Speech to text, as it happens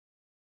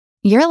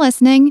You're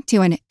listening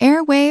to an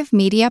Airwave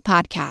Media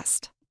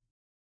Podcast.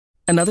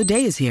 Another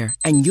day is here,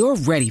 and you're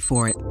ready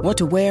for it. What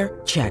to wear?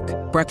 Check.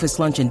 Breakfast,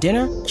 lunch, and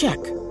dinner? Check.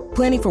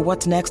 Planning for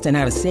what's next and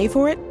how to save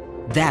for it?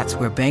 That's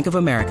where Bank of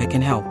America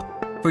can help.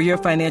 For your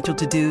financial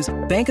to-dos,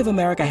 Bank of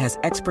America has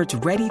experts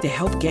ready to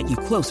help get you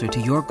closer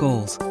to your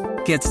goals.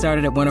 Get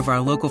started at one of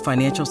our local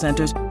financial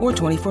centers or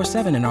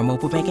 24/7 in our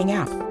mobile banking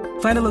app.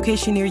 Find a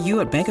location near you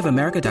at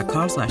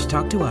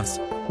bankofamerica.com/talktous.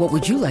 What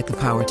would you like the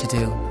power to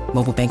do?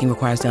 Mobile banking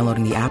requires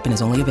downloading the app and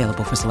is only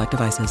available for select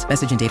devices.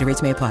 Message and data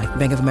rates may apply.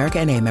 Bank of America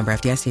N.A., member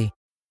FDIC.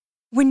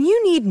 When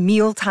you need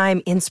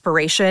mealtime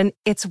inspiration,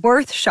 it's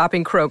worth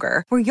shopping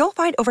Kroger, where you'll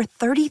find over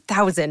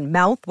 30,000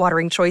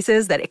 mouth-watering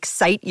choices that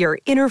excite your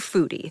inner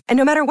foodie. And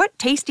no matter what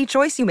tasty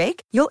choice you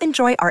make, you'll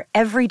enjoy our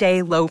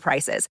everyday low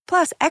prices,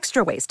 plus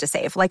extra ways to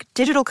save, like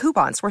digital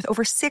coupons worth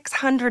over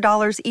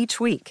 $600 each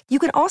week. You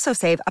can also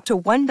save up to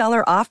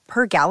 $1 off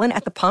per gallon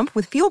at the pump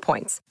with fuel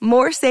points.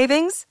 More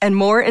savings and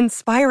more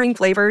inspiring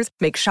flavors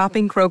make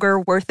shopping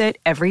Kroger worth it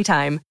every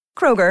time.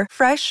 Kroger,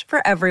 fresh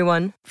for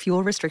everyone.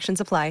 Fuel restrictions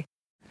apply.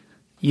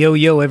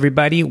 Yo,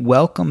 everybody.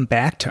 Welcome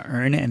back to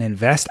Earn and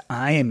Invest.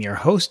 I am your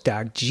host,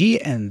 Doc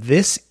G, and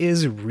this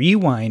is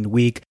Rewind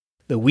Week,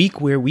 the week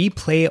where we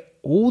play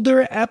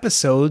older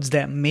episodes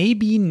that may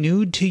be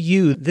new to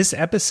you. This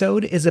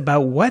episode is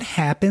about what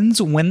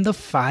happens when the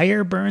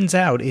fire burns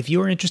out. If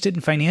you're interested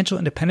in financial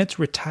independence,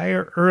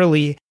 retire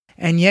early,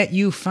 and yet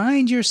you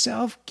find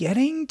yourself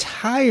getting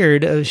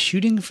tired of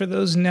shooting for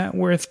those net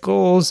worth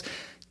goals,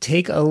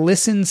 take a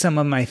listen. Some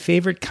of my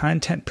favorite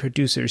content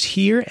producers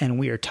here, and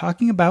we are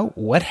talking about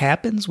what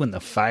happens when the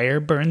fire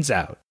burns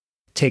out.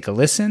 Take a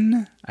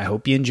listen. I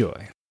hope you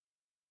enjoy.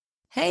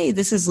 Hey,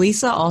 this is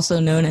Lisa, also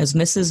known as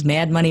Mrs.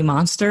 Mad Money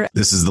Monster.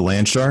 This is the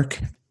Land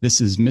Shark.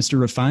 This is Mr.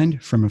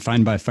 Refined from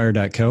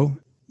refinedbyfire.co.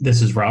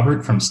 This is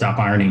Robert from Stop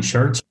Ironing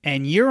Shirts.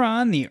 And you're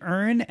on the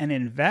Earn and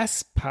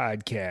Invest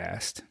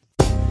podcast.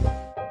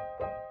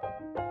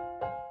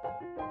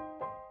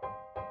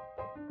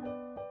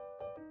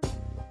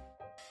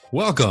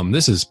 Welcome.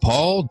 This is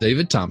Paul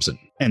David Thompson.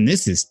 And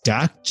this is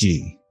Doc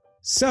G.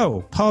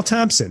 So, Paul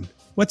Thompson,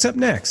 what's up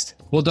next?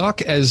 Well,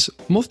 Doc, as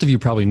most of you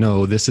probably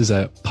know, this is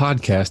a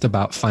podcast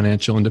about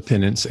financial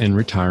independence and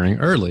retiring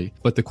early.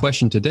 But the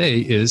question today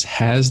is,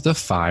 has the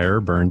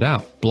fire burned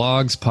out?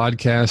 Blogs,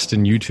 podcasts,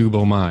 and YouTube,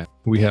 oh my.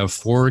 We have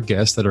 4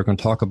 guests that are going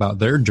to talk about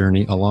their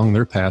journey along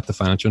their path to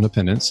financial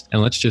independence.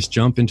 And let's just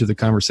jump into the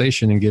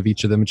conversation and give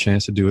each of them a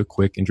chance to do a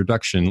quick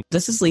introduction.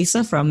 This is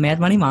Lisa from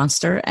Mad Money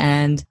Monster,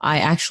 and I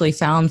actually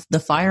found the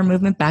FIRE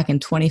movement back in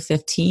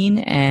 2015,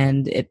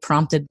 and it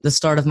prompted the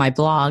start of my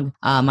blog.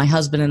 My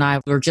husband and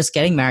I were just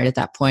getting married at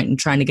that point and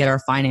trying to get our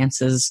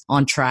finances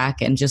on track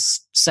and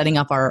just setting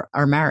up our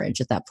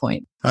marriage at that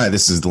point. Hi,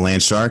 this is the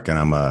Land Shark, and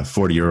I'm a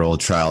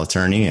 40-year-old trial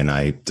attorney, and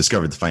I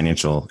discovered the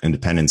financial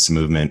independence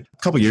movement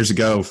a couple years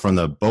ago from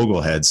the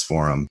Bogleheads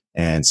forum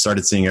and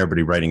started seeing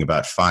everybody writing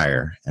about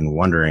FIRE and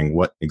wondering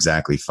what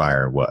exactly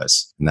FIRE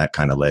was. And that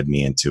kind of led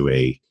me into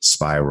a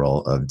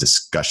spiral of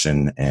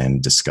discussion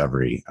and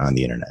discovery on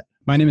the internet.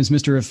 My name is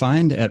Mr.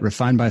 Refined at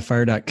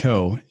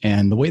refinedbyfire.co.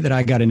 And the way that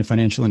I got into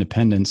financial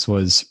independence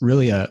was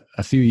really a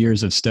few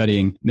years of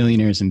studying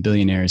millionaires and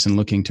billionaires and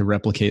looking to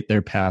replicate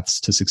their paths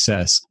to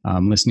success.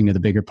 Listening to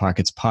the Bigger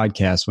Pockets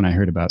podcast when I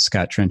heard about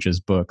Scott Trench's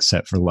book,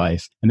 Set for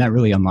Life. And that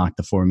really unlocked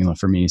the formula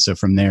for me. So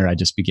from there, I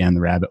just began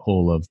the rabbit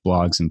hole of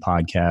blogs and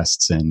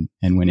podcasts and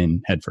went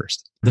in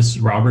headfirst. This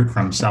is Robert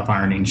from Stop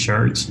Ironing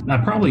Shirts. I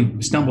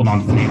probably stumbled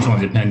on financial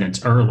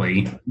independence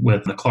early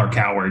with the Clark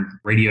Howard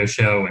radio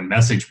show and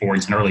message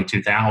boards in early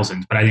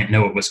 2000s, but I didn't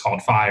know it was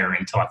called FIRE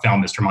until I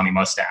found Mr. Money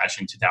Mustache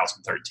in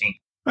 2013.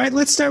 All right,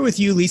 let's start with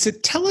you, Lisa.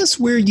 Tell us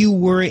where you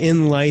were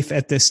in life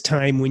at this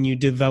time when you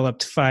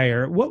developed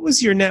FIRE. What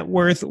was your net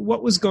worth?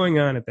 What was going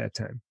on at that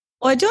time?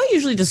 Well, I don't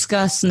usually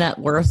discuss net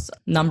worth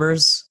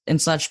numbers and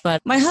such,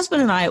 but my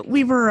husband and I,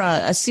 we were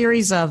a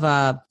series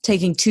of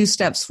taking 2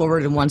 steps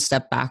forward and 1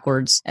 step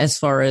backwards as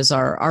far as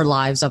our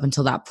lives up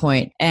until that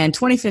point. And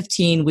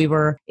 2015, we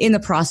were in the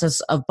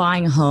process of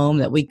buying a home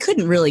that we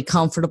couldn't really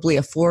comfortably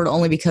afford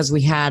only because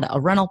we had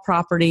a rental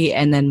property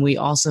and then we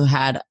also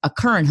had a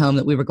current home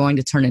that we were going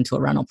to turn into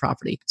a rental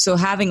property. So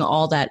having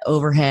all that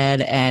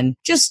overhead and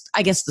just,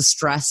 I guess, the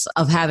stress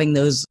of having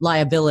those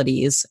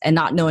liabilities and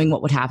not knowing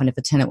what would happen if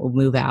a tenant would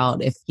move out.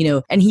 If,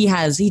 and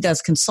he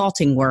does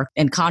consulting work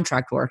and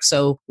contract work.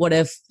 So what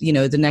if,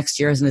 the next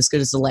year isn't as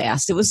good as the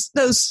last? It was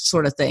those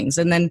sort of things.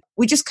 And then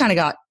we just kind of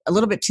got a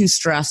little bit too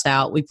stressed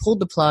out. We pulled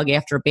the plug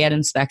after a bad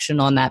inspection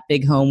on that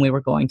big home we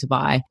were going to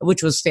buy,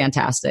 which was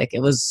fantastic.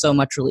 It was so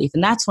much relief.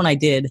 And that's when I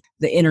did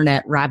the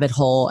internet rabbit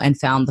hole and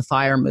found the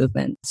FIRE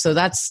movement. So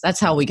that's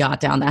how we got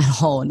down that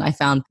hole. And I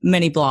found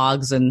many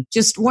blogs and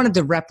just wanted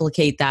to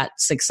replicate that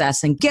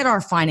success and get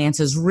our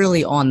finances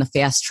really on the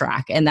fast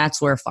track. And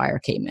that's where FIRE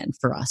came in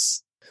for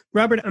us.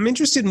 Robert, I'm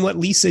interested in what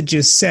Lisa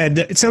just said.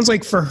 It sounds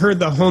like for her,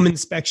 the home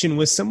inspection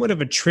was somewhat of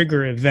a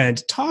trigger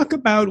event. Talk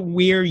about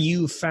where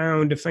you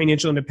found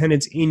financial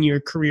independence in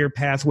your career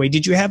pathway.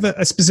 Did you have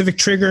a specific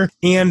trigger?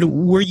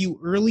 And were you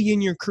early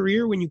in your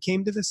career when you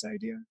came to this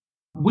idea?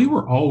 We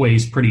were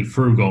always pretty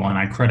frugal, and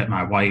I credit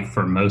my wife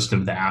for most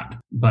of that.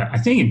 But I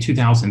think in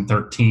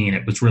 2013,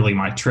 it was really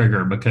my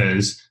trigger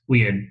because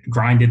we had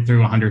grinded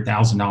through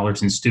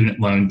 $100,000 in student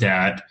loan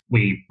debt.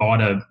 We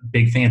bought a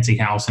big fancy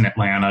house in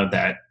Atlanta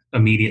that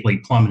immediately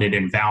plummeted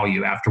in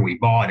value after we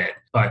bought it.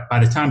 But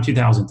by the time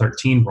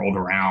 2013 rolled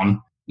around,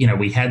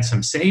 we had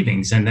some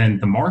savings, and then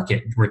the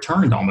market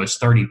returned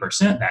almost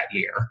 30% that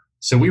year.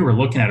 So we were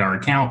looking at our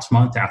accounts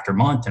month after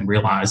month and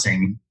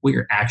realizing we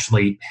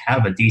actually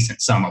have a decent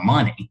sum of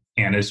money.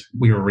 And as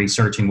we were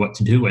researching what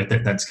to do with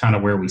it, that's kind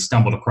of where we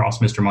stumbled across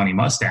Mr. Money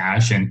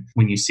Mustache. And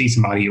when you see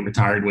somebody who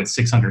retired with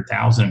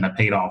 $600,000 in a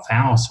paid off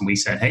house, and we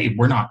said, hey,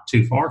 we're not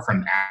too far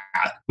from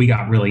that, we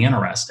got really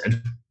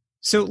interested.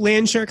 So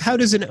Landshark, how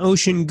does an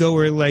ocean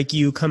goer like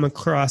you come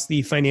across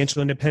the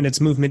financial independence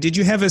movement? Did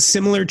you have a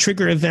similar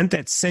trigger event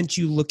that sent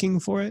you looking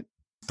for it?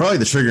 Probably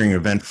the triggering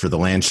event for the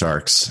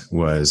Landsharks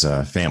was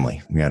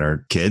family. We had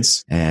our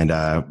kids, and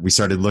we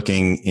started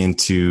looking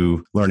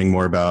into learning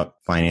more about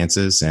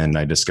finances, and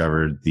I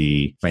discovered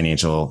the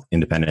financial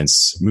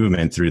independence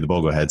movement through the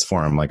Bogleheads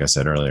Forum, like I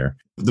said earlier.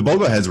 The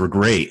Bogleheads were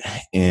great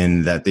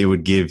in that they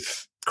would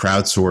give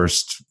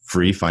crowdsourced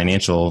free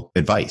financial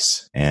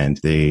advice, and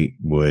they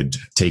would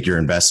take your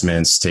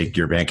investments, take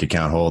your bank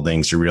account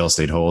holdings, your real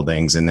estate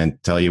holdings, and then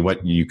tell you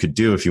what you could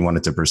do if you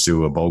wanted to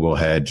pursue a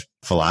Boglehead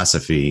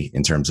philosophy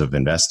in terms of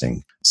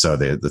investing. So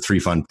the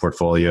 3-fund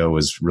portfolio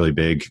was really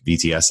big: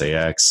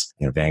 VTSAX,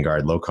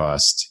 Vanguard low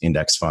cost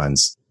index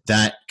funds.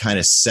 That kind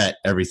of set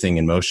everything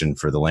in motion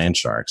for the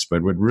Landsharks.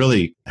 But what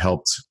really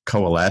helped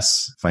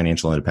coalesce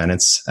financial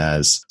independence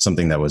as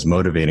something that was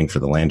motivating for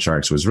the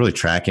Landsharks was really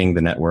tracking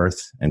the net worth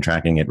and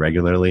tracking it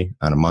regularly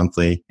on a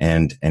monthly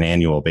and an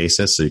annual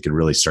basis. So you could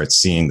really start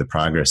seeing the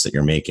progress that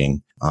you're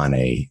making on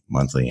a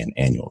monthly and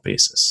annual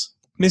basis.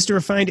 Mr.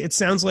 Refined, it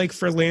sounds like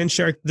for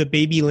Landshark, the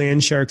baby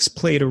Landsharks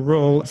played a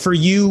role. For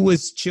you,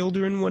 was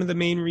children one of the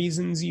main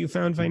reasons you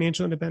found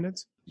financial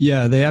independence?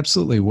 Yeah, they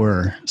absolutely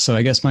were. So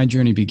I guess my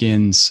journey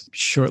begins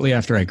shortly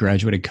after I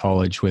graduated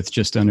college with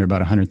just under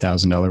about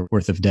 $100,000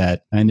 worth of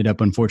debt. I ended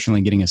up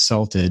unfortunately getting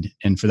assaulted.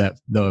 And for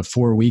the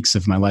 4 weeks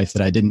of my life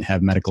that I didn't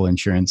have medical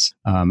insurance,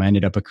 I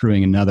ended up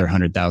accruing another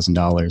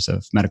 $100,000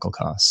 of medical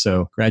costs.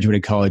 So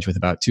graduated college with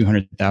about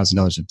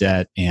 $200,000 of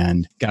debt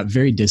and got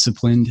very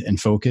disciplined and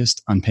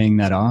focused on paying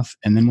that off.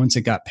 And then once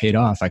it got paid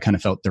off, I kind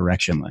of felt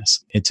directionless.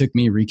 It took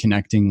me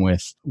reconnecting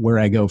with where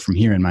I go from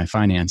here in my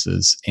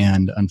finances.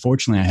 And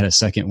unfortunately, I had a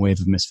second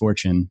wave of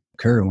misfortune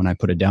occur when I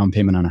put a down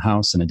payment on a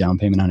house and a down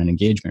payment on an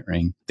engagement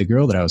ring. The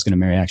girl that I was going to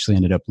marry actually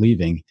ended up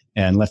leaving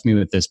and left me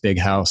with this big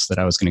house that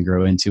I was going to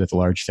grow into with a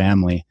large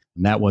family.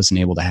 And that wasn't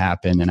able to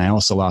happen. And I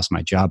also lost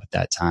my job at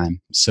that time.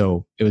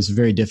 So it was a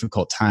very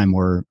difficult time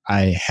where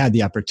I had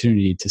the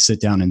opportunity to sit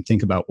down and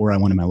think about where I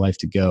wanted my life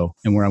to go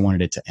and where I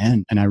wanted it to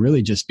end. And I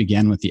really just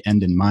began with the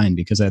end in mind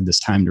because I had this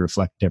time to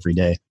reflect every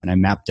day. And I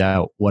mapped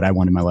out what I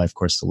wanted my life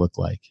course to look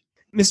like.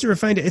 Mr.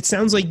 Refined, it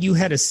sounds like you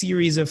had a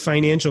series of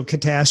financial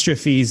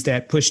catastrophes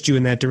that pushed you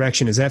in that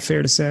direction. Is that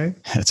fair to say?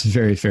 That's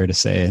very fair to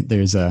say.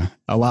 There's a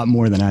lot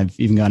more than I've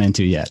even gone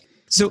into yet.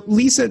 So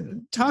Lisa,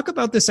 talk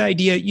about this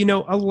idea.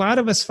 A lot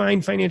of us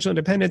find financial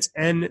independence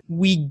and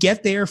we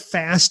get there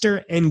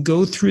faster and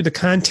go through the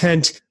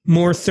content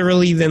more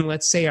thoroughly than,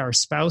 let's say, our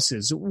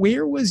spouses.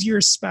 Where was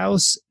your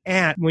spouse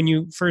at when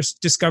you first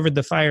discovered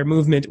the FIRE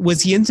movement?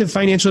 Was he into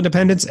financial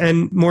independence?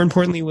 And more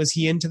importantly, was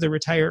he into the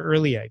retire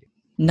early idea?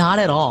 Not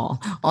at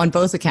all on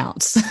both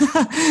accounts.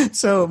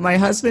 So my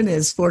husband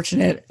is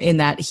fortunate in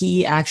that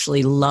he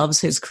actually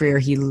loves his career.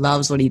 He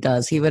loves what he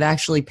does. He would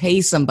actually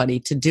pay somebody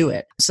to do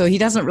it. So he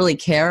doesn't really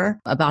care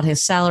about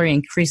his salary,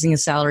 increasing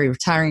his salary,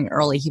 retiring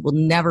early. He will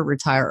never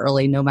retire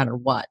early no matter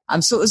what.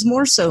 So it was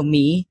more so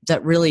me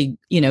that really,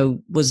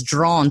 was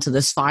drawn to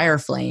this fire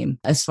flame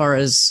as far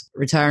as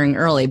retiring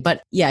early.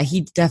 But yeah,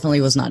 he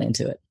definitely was not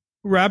into it.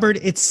 Robert,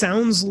 it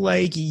sounds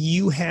like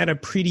you had a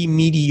pretty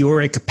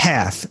meteoric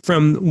path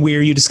from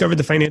where you discovered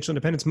the financial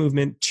independence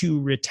movement to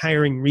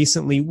retiring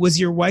recently. Was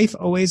your wife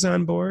always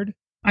on board?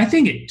 I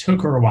think it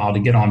took her a while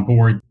to get on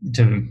board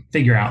to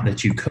figure out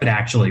that you could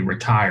actually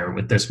retire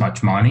with this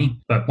much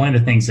money. But one of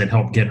the things that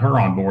helped get her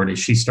on board is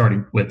she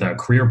started with a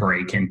career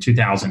break in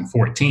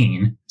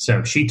 2014.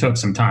 So she took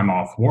some time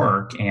off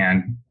work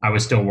and I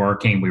was still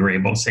working. We were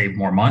able to save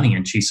more money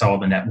and she saw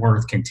the net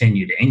worth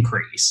continue to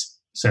increase.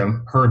 So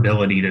her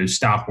ability to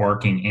stop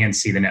working and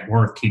see the net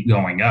worth keep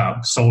going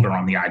up sold her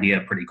on the idea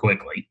pretty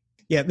quickly.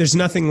 Yeah, there's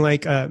nothing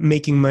like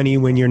making money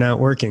when you're not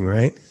working,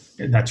 right?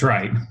 That's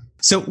right.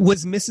 So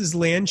was Mrs.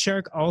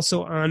 Landshark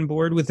also on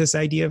board with this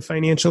idea of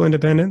financial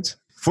independence?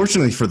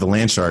 Fortunately for the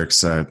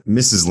Landsharks,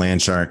 Mrs.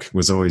 Landshark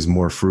was always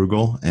more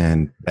frugal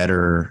and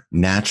better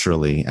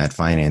naturally at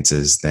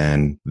finances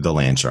than the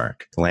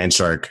Landshark. The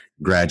Landshark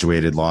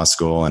graduated law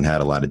school and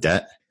had a lot of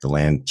debt. The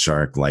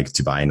Landshark liked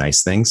to buy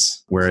nice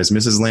things, whereas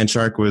Mrs.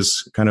 Landshark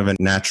was kind of a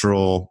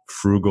natural,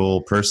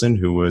 frugal person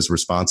who was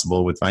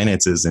responsible with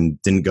finances and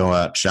didn't go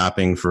out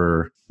shopping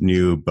for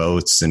new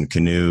boats and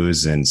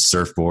canoes and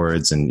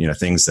surfboards and,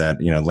 things that,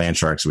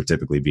 Landsharks would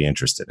typically be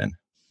interested in.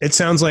 It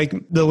sounds like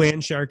the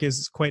land shark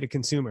is quite a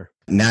consumer.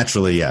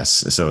 Naturally, yes.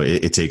 So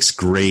it takes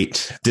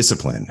great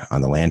discipline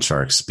on the land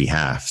shark's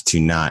behalf to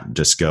not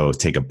just go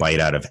take a bite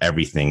out of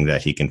everything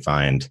that he can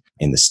find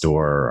in the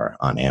store or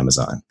on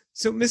Amazon.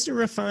 So, Mr.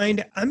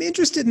 Refined, I'm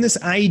interested in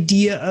this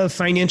idea of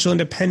financial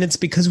independence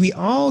because we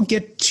all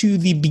get to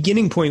the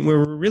beginning point where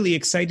we're really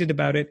excited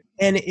about it.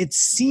 And it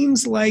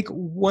seems like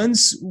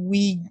once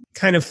we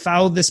kind of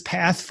follow this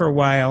path for a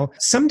while,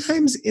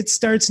 sometimes it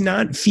starts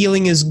not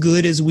feeling as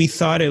good as we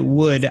thought it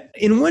would.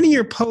 In one of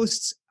your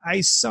posts,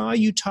 I saw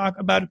you talk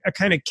about a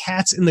kind of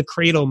cats in the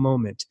cradle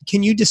moment.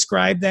 Can you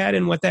describe that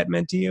and what that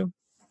meant to you?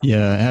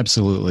 Yeah,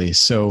 absolutely.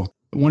 So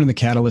one of the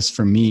catalysts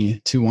for me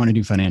to want to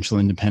do financial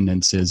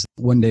independence is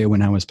one day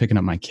when I was picking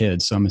up my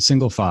kids. So I'm a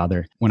single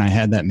father. When I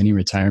had that mini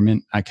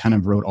retirement, I kind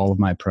of wrote all of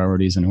my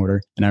priorities in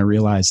order. And I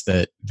realized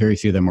that very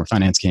few of them were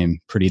finance came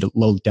pretty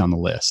low down the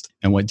list.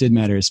 And what did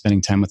matter is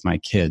spending time with my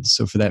kids.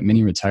 So for that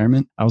mini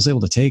retirement, I was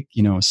able to take,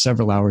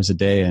 several hours a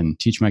day and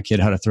teach my kid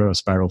how to throw a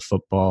spiral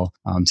football,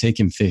 take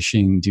him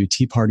fishing, do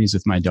tea parties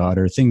with my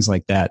daughter, things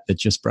like that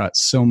just brought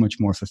so much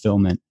more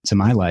fulfillment to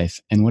my life.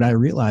 And what I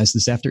realized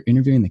is after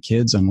interviewing the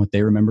kids on what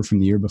they remember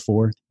from the year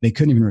before, they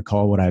couldn't even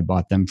recall what I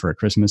bought them for a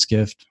Christmas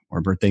gift or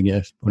a birthday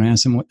gift. When I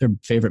asked them what their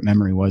favorite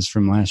memory was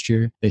from last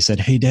year, they said,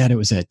 "Hey, Dad, it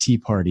was that tea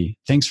party.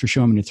 Thanks for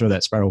showing me to throw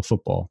that spiral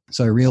football."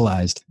 So I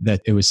realized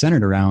that it was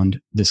centered around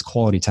this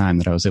quality time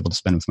that I was able to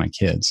spend with my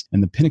kids.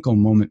 And the pinnacle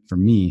moment for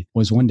me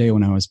was one day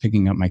when I was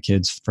picking up my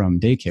kids from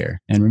daycare.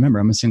 And remember,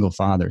 I'm a single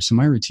father, so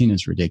my routine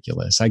is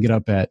ridiculous. I get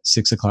up at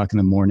 6 o'clock in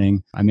the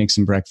morning. I make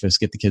some breakfast,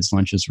 get the kids'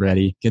 lunches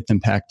ready, get them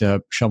packed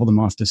up, shovel them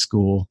off to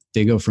school.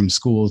 They go from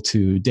school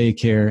to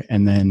daycare,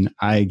 and then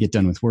I get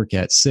done with work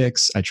at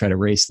 6. I try to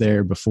race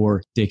there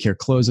before daycare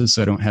closes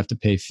so I don't have to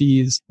pay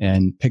fees,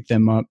 and pick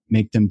them up,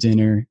 make them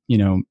dinner,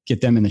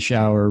 get them in the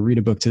shower, read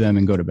a book to them,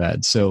 and go to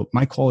bed. So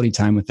my quality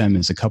time with them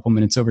is a couple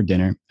minutes over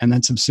dinner, and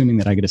that's assuming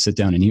that I get to sit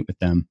down and eat with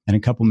them, and a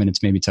couple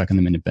minutes maybe tucking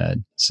them into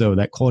bed. So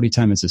that quality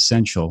time is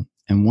essential.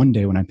 And one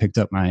day when I picked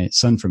up my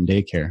son from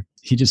daycare,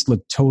 he just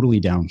looked totally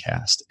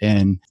downcast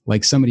and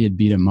like somebody had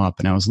beat him up.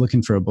 And I was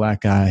looking for a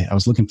black eye. I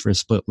was looking for a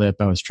split lip.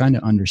 I was trying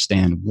to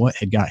understand what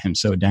had got him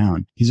so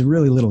down. He's a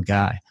really little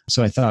guy.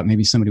 So I thought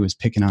maybe somebody was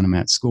picking on him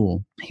at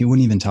school. He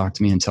wouldn't even talk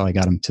to me until I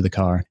got him to the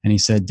car. And he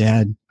said,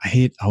 "Dad, I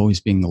hate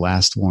always being the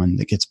last one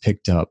that gets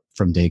picked up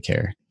from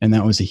daycare." And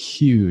that was a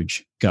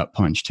huge gut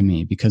punch to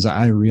me because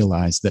I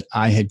realized that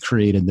I had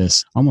created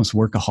this almost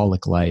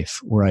workaholic life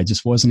where I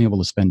just wasn't able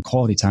to spend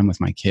quality time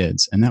with my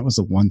kids. And that was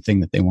the one thing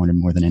that they wanted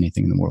more than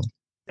anything in the world.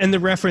 And the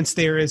reference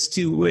there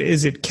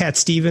is it Cat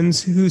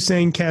Stevens who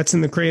sang Cats in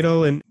the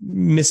Cradle and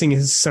missing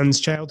his son's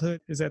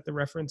childhood? Is that the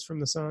reference from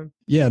the song?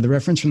 Yeah, the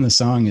reference from the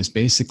song is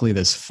basically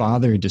this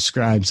father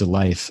describes a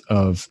life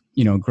of,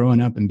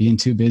 growing up and being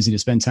too busy to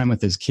spend time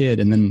with his kid,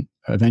 and then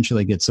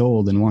eventually gets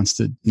old and wants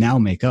to now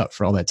make up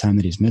for all that time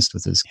that he's missed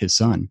with his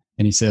son.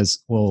 And he says,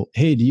 "Well,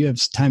 hey, do you have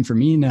time for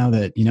me now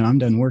that, I'm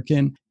done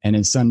working?" And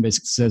his son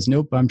basically says,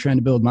 "Nope, I'm trying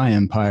to build my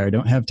empire. I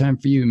don't have time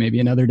for you. Maybe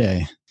another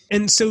day."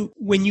 And so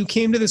when you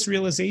came to this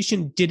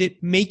realization, did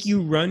it make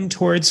you run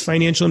towards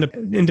financial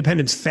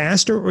independence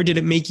faster, or did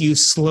it make you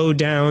slow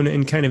down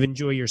and kind of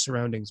enjoy your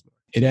surroundings more?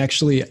 It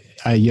actually,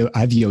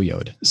 I've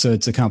yo-yoed. So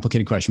it's a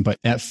complicated question. But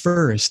at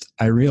first,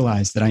 I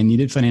realized that I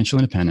needed financial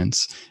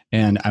independence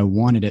and I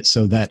wanted it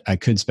so that I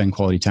could spend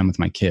quality time with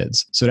my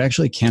kids. So it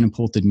actually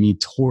catapulted me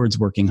towards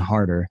working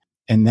harder.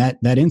 And that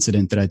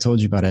incident that I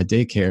told you about at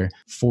daycare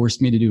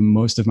forced me to do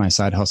most of my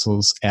side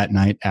hustles at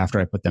night after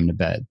I put them to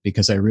bed,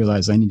 because I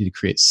realized I needed to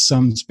create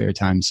some spare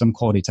time, some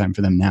quality time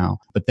for them now.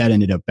 But that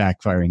ended up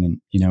backfiring.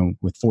 And,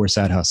 with 4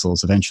 side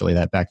hustles, eventually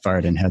that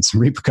backfired and had some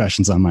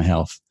repercussions on my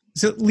health.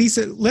 So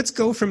Lisa, let's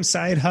go from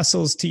side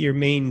hustles to your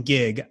main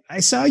gig. I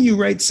saw you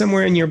write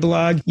somewhere in your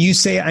blog, you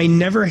say, "I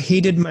never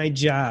hated my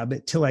job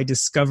till I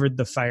discovered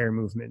the FIRE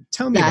movement."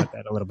 Tell me about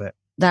that a little bit.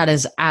 That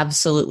is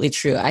absolutely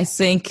true. I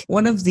think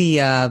one of the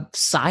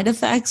side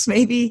effects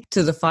maybe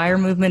to the FIRE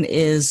movement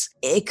is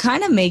it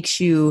kind of makes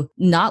you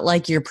not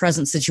like your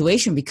present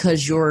situation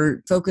because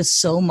you're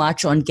focused so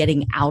much on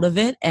getting out of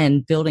it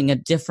and building a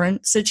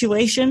different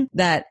situation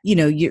that,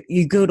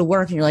 you go to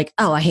work and you're like,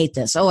 "Oh, I hate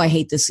this. Oh, I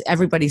hate this."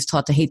 Everybody's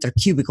taught to hate their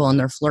cubicle and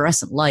their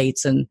fluorescent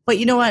lights. But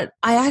you know what?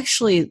 I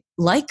actually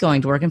like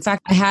going to work. In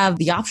fact, I have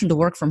the option to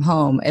work from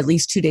home at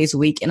least 2 days a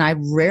week. And I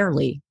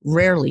rarely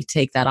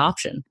take that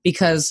option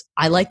because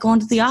I like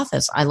going to the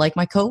office. I like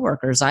my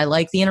coworkers. I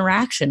like the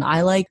interaction.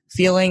 I like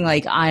feeling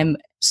like I'm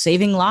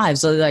saving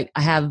lives. So like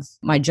I have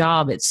my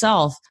job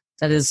itself.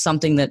 That is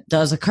something that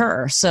does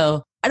occur.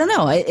 So I don't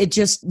know. It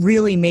just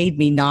really made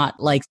me not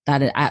like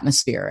that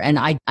atmosphere. And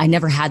I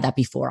never had that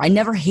before. I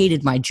never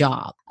hated my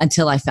job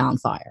until I found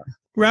FIRE.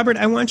 Robert,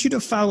 I want you to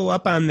follow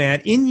up on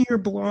that. In your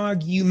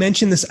blog, you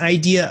mentioned this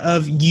idea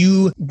of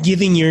you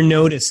giving your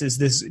notice as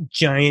this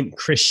giant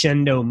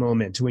crescendo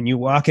moment when you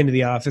walk into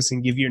the office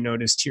and give your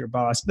notice to your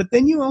boss. But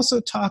then you also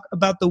talk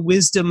about the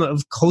wisdom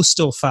of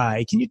coastal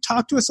FI. Can you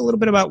talk to us a little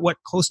bit about what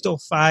coastal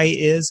FI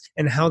is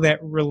and how that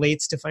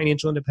relates to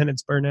financial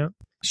independence burnout?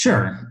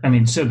 Sure. I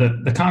mean, so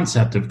the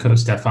concept of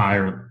Coast FI,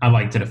 or I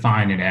like to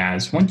define it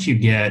as once you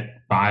get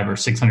 $500,000 or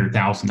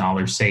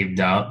 $600,000 saved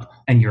up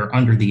and you're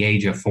under the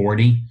age of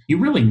 40, you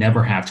really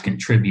never have to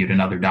contribute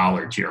another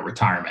dollar to your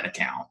retirement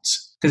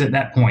accounts. Because at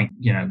that point,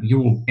 you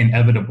will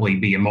inevitably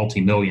be a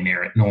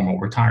multimillionaire at normal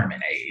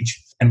retirement age.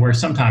 And where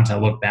sometimes I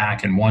look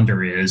back and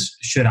wonder is,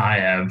 should I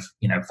have,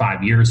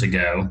 5 years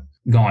ago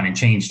gone and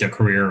changed a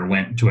career or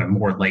went to a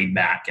more laid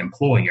back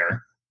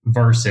employer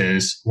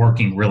versus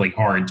working really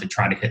hard to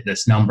try to hit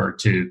this number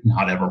to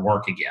not ever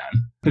work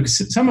again?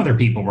 Because some other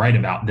people write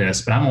about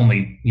this, but I'm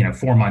only,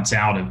 4 months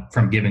out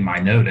from giving my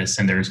notice,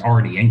 and there's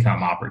already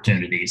income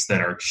opportunities that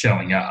are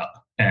showing up.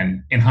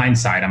 And in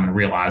hindsight, I'm going to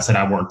realize that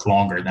I worked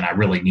longer than I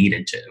really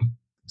needed to.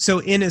 So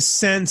in a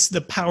sense,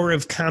 the power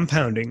of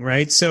compounding,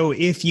 right? So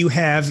if you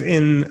have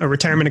in a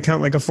retirement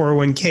account like a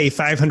 401k,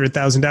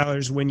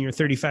 $500,000 when you're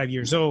 35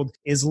 years old,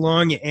 as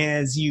long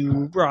as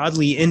you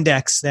broadly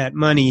index that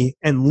money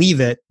and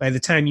leave it, by the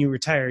time you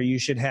retire, you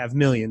should have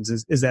millions.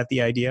 Is that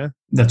the idea?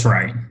 That's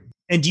right.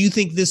 And do you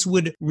think this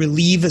would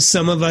relieve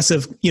some of us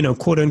of,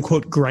 quote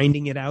unquote,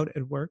 grinding it out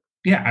at work?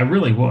 Yeah, I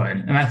really would.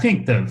 And I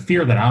think the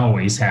fear that I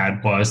always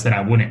had was that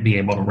I wouldn't be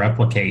able to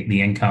replicate the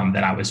income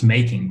that I was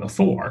making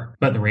before.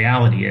 But the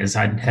reality is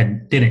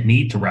didn't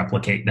need to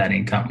replicate that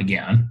income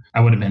again.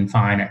 I would have been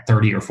fine at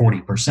 30 or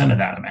 40% of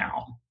that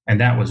amount.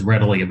 And that was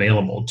readily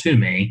available to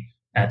me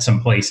at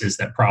some places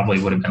that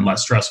probably would have been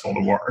less stressful to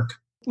work.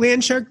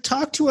 Landshark,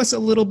 talk to us a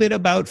little bit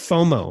about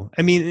FOMO.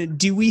 I mean,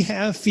 do we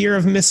have fear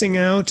of missing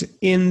out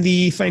in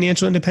the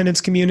financial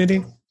independence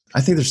community? I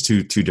think there's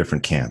two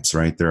different camps,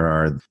 right? There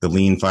are the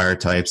lean fire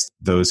types,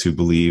 those who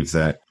believe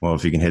that, well,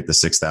 if you can hit the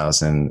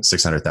 $600,000,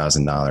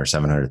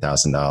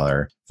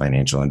 $700,000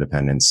 financial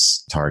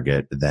independence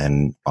target,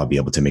 then I'll be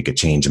able to make a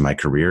change in my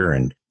career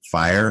and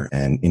fire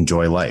and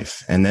enjoy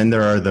life. And then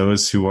there are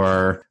those who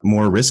are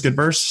more risk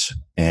adverse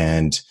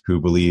and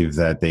who believe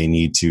that they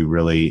need to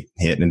really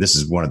hit. And this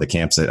is one of the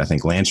camps that I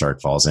think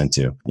Landshark falls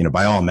into.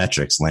 By all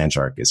metrics,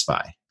 Landshark is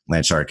FI.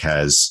 Landshark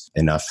has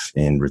enough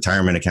in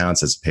retirement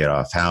accounts as a paid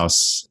off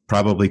house,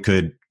 probably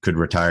could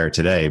retire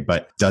today,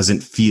 but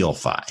doesn't feel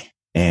FI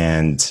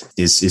and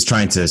is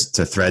trying to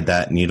thread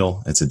that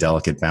needle. It's a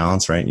delicate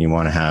balance, right? You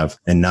want to have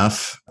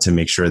enough to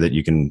make sure that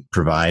you can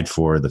provide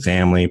for the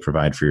family,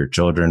 provide for your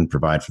children,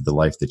 provide for the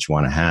life that you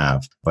want to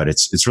have. But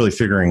it's really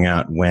figuring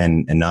out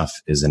when enough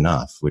is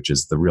enough, which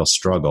is the real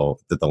struggle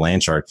that the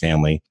Landshark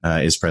family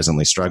is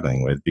presently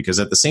struggling with. Because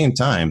at the same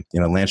time,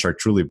 Landshark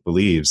truly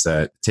believes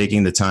that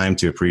taking the time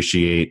to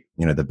appreciate,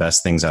 the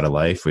best things out of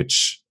life,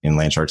 which in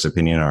Landshark's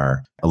opinion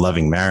are a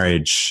loving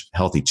marriage,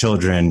 healthy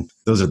children,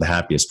 those are the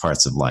happiest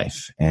parts of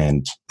life.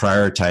 And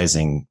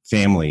prioritizing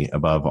family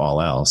above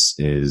all else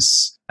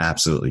is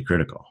absolutely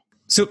critical.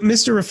 So,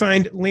 Mr.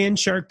 Refined,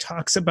 Landshark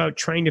talks about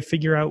trying to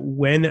figure out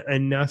when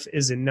enough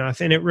is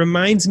enough. And it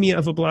reminds me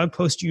of a blog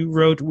post you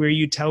wrote where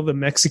you tell the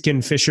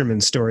Mexican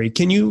fisherman story.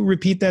 Can you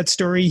repeat that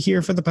story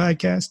here for the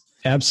podcast?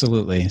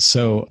 Absolutely.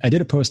 So I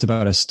did a post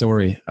about a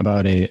story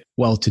about a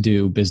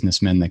well-to-do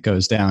businessman that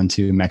goes down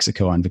to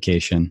Mexico on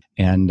vacation.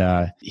 And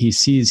he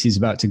sees he's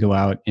about to go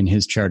out in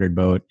his chartered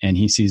boat, and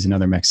he sees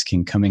another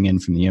Mexican coming in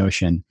from the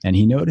ocean. And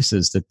he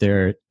notices that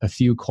there are a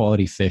few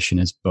quality fish in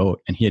his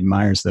boat, and he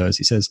admires those.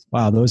 He says,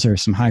 wow, those are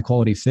some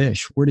high-quality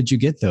fish. Where did you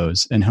get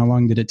those? And how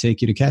long did it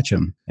take you to catch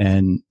them?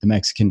 And the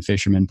Mexican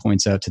fisherman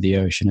points out to the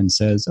ocean and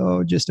says,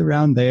 oh, just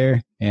around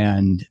there.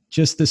 And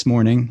just this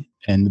morning.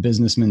 And the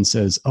businessman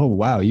says, oh,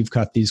 wow, you've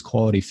caught these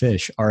quality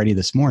fish already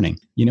this morning.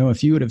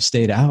 If you would have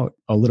stayed out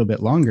a little bit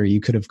longer, you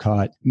could have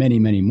caught many,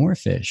 many more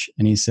fish.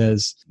 And he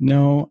says,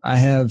 no, I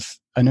have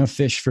enough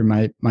fish for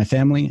my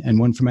family and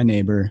one for my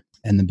neighbor.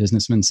 And the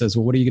businessman says,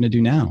 well, what are you going to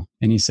do now?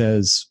 And he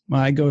says,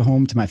 well, I go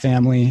home to my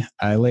family.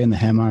 I lay in the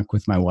hammock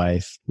with my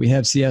wife. We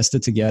have siesta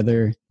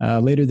together.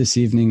 Later this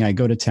evening, I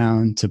go to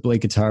town to play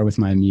guitar with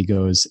my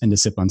amigos and to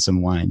sip on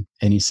some wine.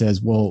 And he says,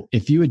 well,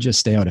 if you would just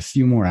stay out a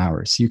few more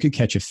hours, you could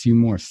catch a few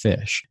more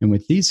fish. And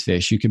with these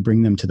fish, you could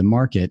bring them to the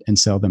market and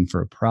sell them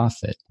for a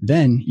profit.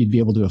 Then you'd be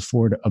able to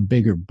afford a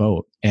bigger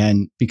boat.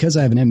 And because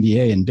I have an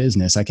MBA in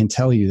business, I can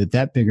tell you that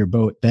that bigger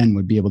boat then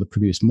would be able to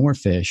produce more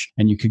fish,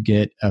 and you could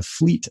get a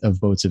fleet of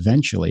boats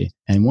eventually.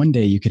 And one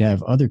day you could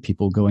have other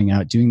people going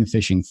out doing the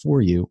fishing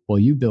for you while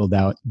you build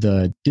out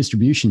the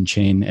distribution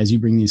chain as you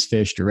bring these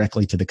fish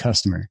directly to the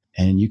customer.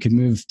 And you could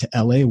move to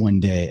LA one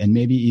day and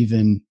maybe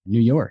even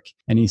New York.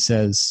 And he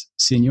says,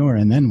 Senor,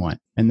 and then what?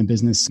 And the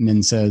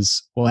businessman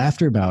says, well,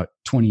 after about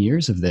 20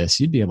 years of this,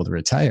 you'd be able to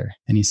retire.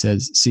 And he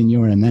says,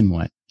 Senor, and then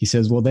what? He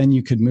says, well, then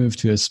you could move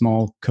to a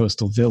small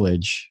coastal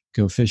village,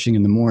 go fishing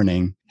in the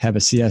morning, have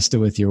a siesta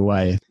with your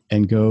wife,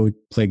 and go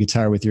play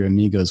guitar with your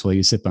amigos while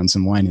you sip on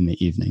some wine in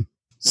the evening.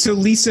 So,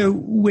 Lisa,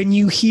 when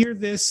you hear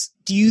this,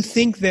 Do you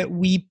think that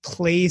we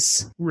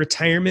place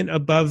retirement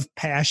above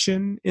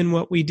passion in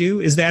what we do?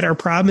 Is that our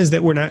problem? Is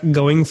that we're not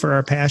going for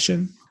our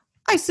passion?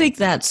 I think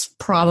that's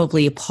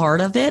probably a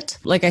part of it.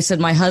 Like I said,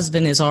 my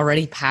husband is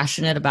already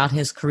passionate about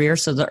his career,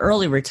 so the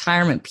early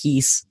retirement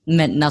piece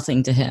meant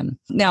nothing to him.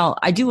 Now,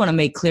 I do want to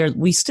make clear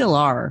we still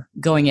are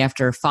going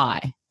after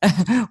FI.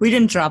 We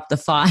didn't drop the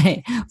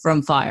FI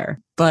from FIRE.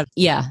 But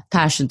yeah,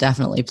 passion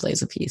definitely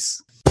plays a piece.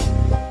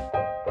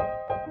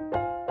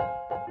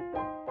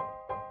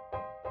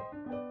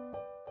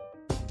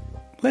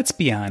 Let's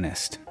be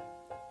honest.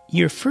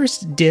 Your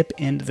first dip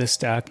into the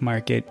stock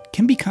market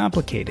can be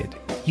complicated.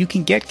 You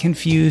can get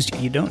confused,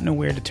 you don't know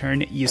where to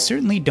turn, you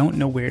certainly don't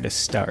know where to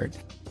start.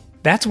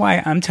 That's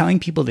why I'm telling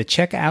people to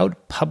check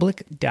out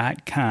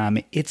Public.com.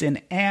 It's an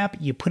app,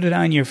 you put it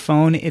on your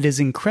phone, it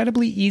is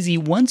incredibly easy.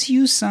 Once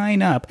you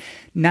sign up,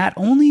 not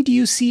only do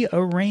you see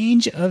a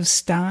range of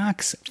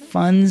stocks,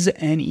 funds,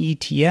 and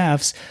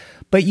ETFs,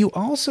 but you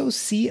also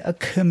see a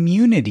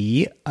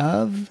community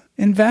of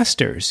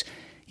investors.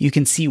 You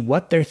can see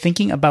what they're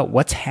thinking about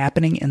what's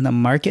happening in the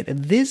market.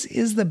 This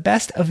is the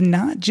best of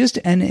not just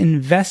an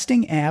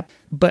investing app,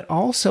 but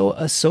also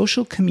a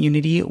social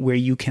community where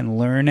you can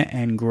learn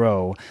and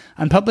grow.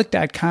 On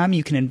Public.com,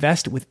 you can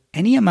invest with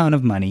any amount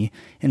of money,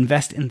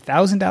 invest in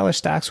 $1,000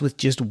 stocks with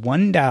just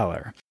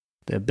 $1.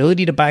 The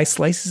ability to buy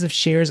slices of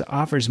shares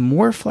offers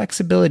more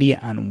flexibility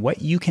on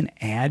what you can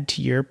add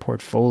to your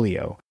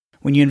portfolio.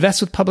 When you invest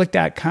with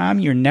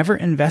Public.com, you're never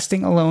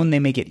investing alone. They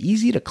make it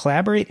easy to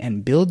collaborate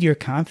and build your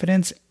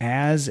confidence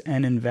as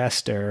an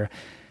investor.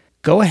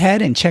 Go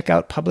ahead and check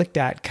out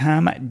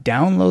Public.com,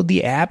 download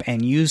the app,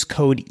 and use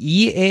code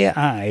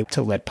EAI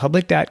to let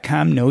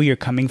Public.com know you're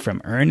coming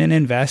from Earn and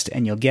Invest,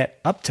 and you'll get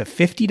up to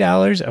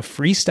 $50 of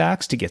free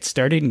stocks to get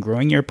started in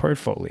growing your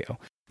portfolio.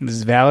 This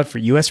is valid for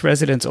U.S.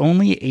 residents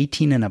only,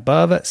 18 and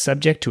above,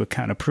 subject to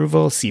account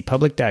approval. See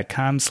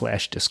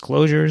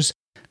Public.com/disclosures.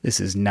 This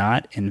is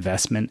not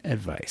investment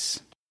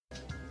advice.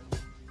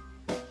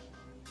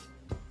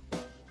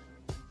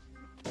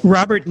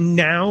 Robert,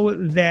 now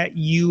that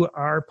you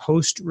are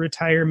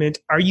post-retirement,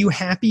 are you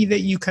happy that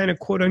you kind of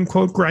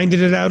quote-unquote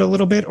grinded it out a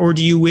little bit, or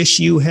do you wish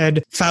you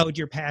had followed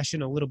your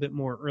passion a little bit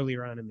more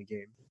earlier on in the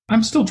game?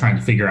 I'm still trying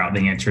to figure out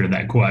the answer to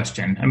that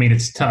question. I mean,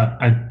 it's tough.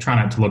 I try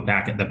not to look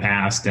back at the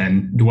past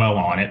and dwell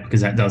on it because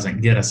that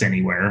doesn't get us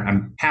anywhere.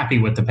 I'm happy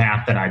with the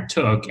path that I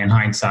took. In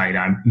hindsight,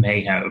 I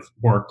may have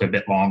worked a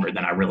bit longer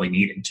than I really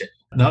needed to.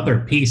 The other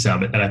piece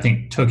of it that I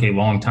think took a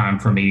long time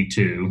for me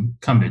to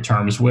come to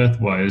terms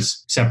with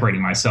was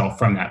separating myself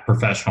from that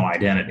professional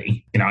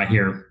identity. You know, I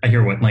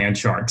hear what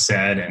Landshark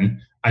said,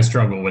 and I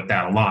struggle with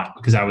that a lot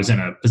because I was in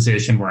a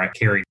position where I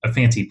carried a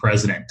fancy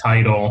president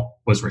title,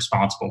 was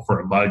responsible for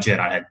a budget.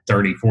 I had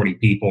 30, 40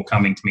 people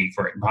coming to me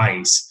for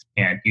advice,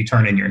 and you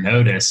turn in your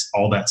notice,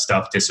 all that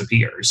stuff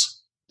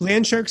disappears.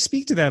 Landshark,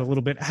 speak to that a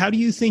little bit. How do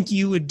you think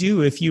you would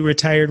do if you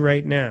retired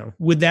right now?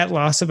 Would that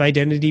loss of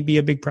identity be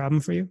a big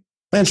problem for you?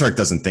 Landshark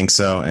doesn't think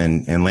so.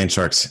 And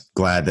Landshark's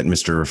glad that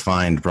Mr.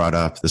 Refined brought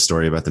up the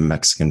story about the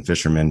Mexican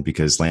fishermen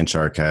because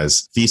Landshark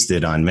has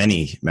feasted on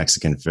many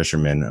Mexican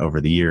fishermen over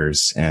the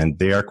years, and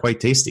they are quite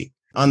tasty.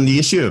 On the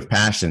issue of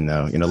passion,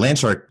 though,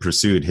 Landshark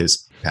pursued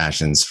his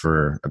passions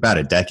for about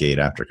a decade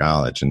after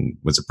college and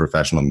was a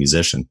professional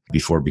musician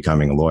before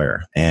becoming a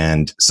lawyer.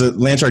 And so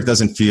Landshark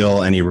doesn't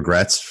feel any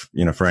regrets,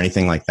 for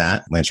anything like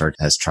that. Landshark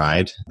has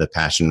tried the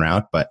passion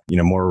route, but,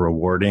 more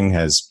rewarding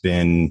has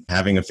been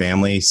having a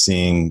family,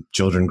 seeing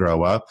children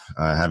grow up,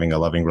 having a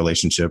loving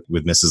relationship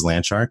with Mrs.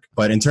 Landshark.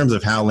 But in terms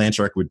of how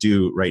Landshark would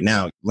do right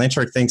now,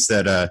 Landshark thinks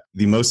that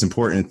the most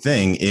important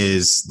thing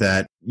is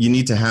that you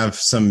need to have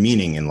some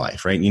meaning in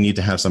life, right? You need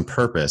to have some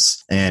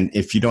purpose. And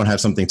if you don't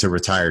have something to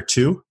retire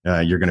to,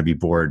 you're going to be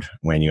bored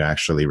when you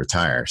actually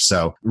retire.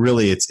 So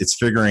really, it's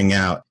figuring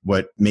out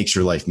what makes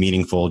your life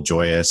meaningful,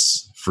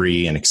 joyous,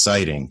 free, and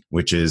exciting,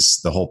 which is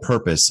the whole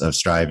purpose of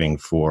striving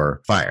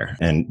for FIRE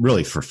and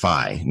really for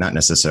FI, not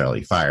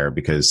necessarily FIRE,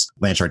 because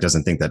Landshark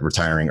doesn't think that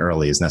retiring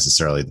early is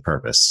necessarily the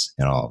purpose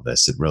in all of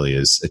this. It really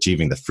is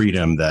achieving the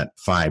freedom that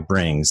FI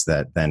brings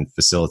that then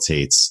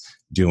facilitates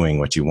doing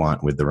what you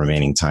want with the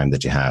remaining time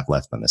that you have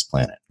left on this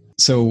planet.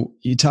 So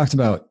you talked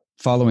about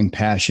following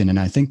passion, and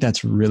I think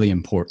that's really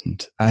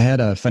important. I had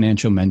a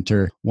financial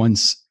mentor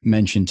once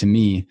mention to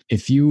me,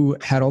 if you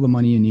had all the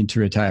money you need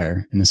to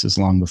retire, and this is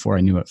long before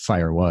I knew what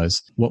FIRE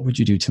was, what would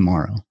you do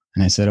tomorrow?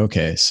 And I said,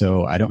 okay,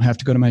 so I don't have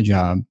to go to my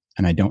job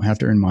and I don't have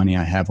to earn money.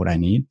 I have what I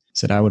need. I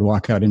said I would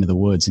walk out into the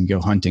woods and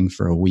go hunting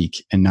for a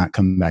week and not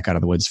come back out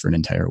of the woods for an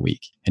entire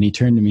week. And he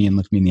turned to me and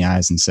looked me in the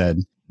eyes and said,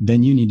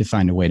 then you need to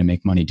find a way to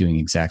make money doing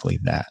exactly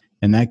that.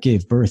 And that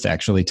gave birth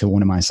actually to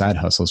one of my side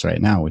hustles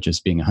right now, which is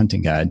being a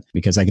hunting guide,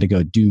 because I get to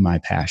go do my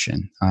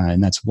passion.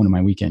 And that's one of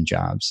my weekend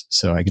jobs.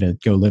 So I get to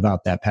go live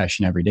out that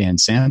passion every day and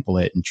sample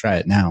it and try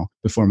it now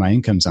before my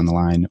income's on the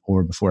line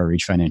or before I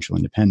reach financial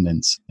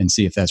independence and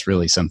see if that's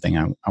really something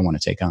I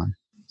want to take on.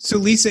 So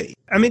Lisa,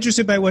 I'm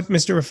interested by what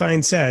Mr.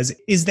 Refine says.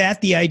 Is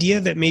that the idea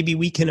that maybe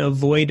we can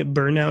avoid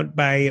burnout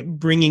by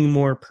bringing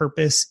more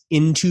purpose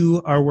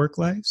into our work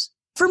lives?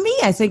 For me,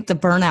 I think the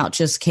burnout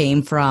just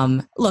came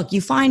from, look, you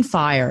find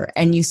fire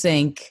and you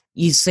think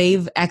you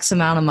save X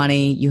amount of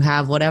money, you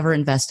have whatever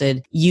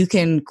invested, you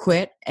can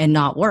quit and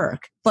not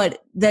work. But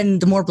then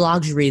the more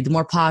blogs you read, the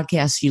more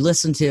podcasts you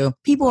listen to,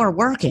 people are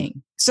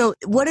working. So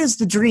what is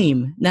the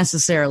dream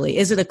necessarily?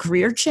 Is it a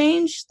career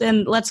change?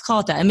 Then let's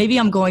call it that. And maybe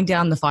I'm going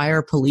down the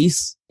fire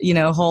police,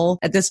 hole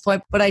at this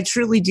point, but I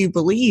truly do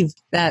believe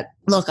that,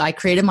 look, I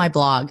created my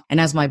blog,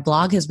 and as my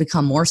blog has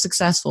become more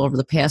successful over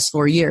the past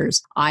 4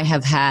 years, I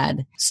have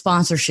had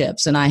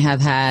sponsorships and I have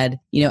had,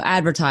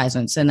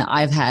 advertisements, and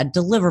I've had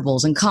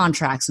deliverables and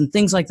contracts and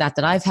things like that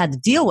I've had to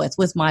deal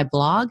with my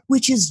blog,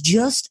 which is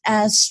just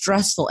as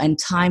stressful and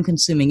time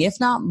consuming, if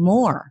not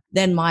more,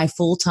 than my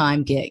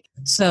full-time gig.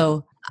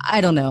 So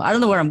I don't know. I don't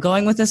know where I'm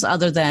going with this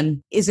other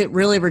than, is it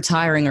really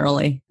retiring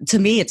early? To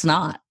me, it's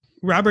not.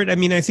 Robert,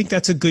 I think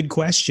that's a good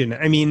question.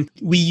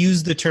 We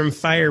use the term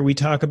FIRE. We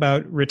talk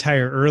about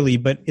retire early,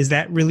 but is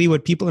that really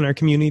what people in our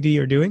community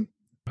are doing?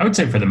 I would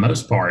say for the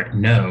most part,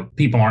 no.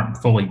 People aren't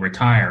fully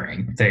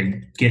retiring.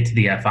 They get to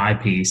the FI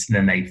piece,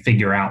 then they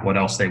figure out what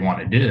else they want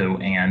to do,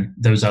 and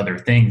those other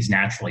things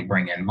naturally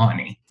bring in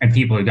money. And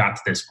people who got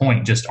to this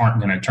point just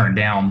aren't going to turn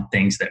down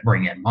things that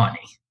bring in money.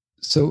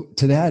 So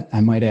to that,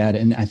 I might add,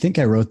 and I think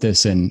I wrote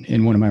this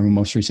in one of my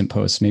most recent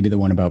posts, maybe the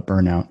one about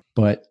burnout,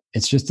 but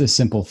it's just a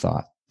simple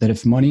thought that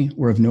if money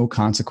were of no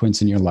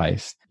consequence in your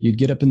life, you'd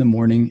get up in the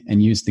morning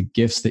and use the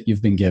gifts that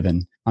you've been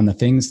given on the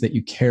things that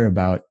you care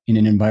about in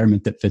an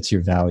environment that fits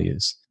your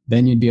values.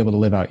 Then you'd be able to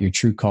live out your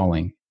true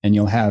calling, and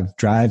you'll have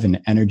drive and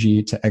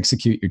energy to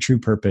execute your true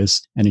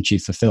purpose and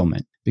achieve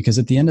fulfillment. Because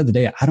at the end of the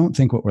day, I don't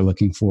think what we're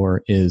looking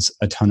for is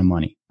a ton of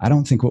money. I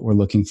don't think what we're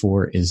looking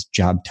for is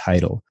job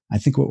title. I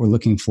think what we're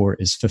looking for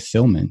is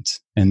fulfillment.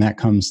 And that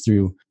comes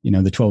through,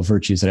 the 12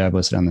 virtues that I've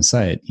listed on the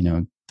site,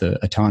 the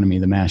autonomy,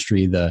 the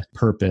mastery, the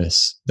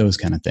purpose, those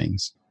kind of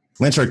things.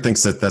 Landshark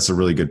thinks that that's a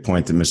really good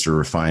point that Mr.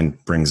 Refine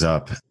brings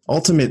up.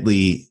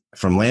 Ultimately,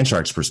 from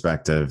Landshark's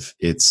perspective,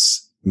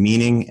 it's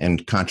meaning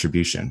and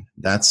contribution.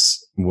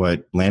 That's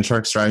what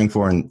Landshark's striving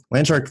for. And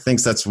Landshark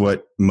thinks that's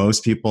what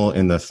most people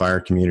in the FIRE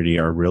community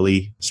are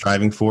really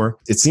striving for.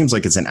 It seems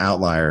like it's an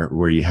outlier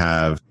where you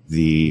have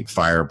the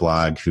FIRE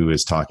blog who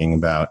is talking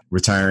about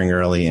retiring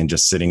early and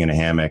just sitting in a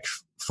hammock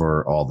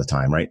for all the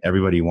time, right?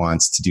 Everybody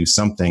wants to do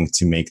something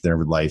to make their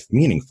life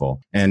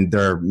meaningful. And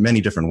there are many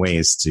different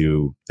ways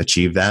to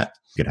achieve that.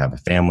 You could have a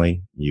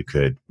family. You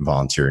could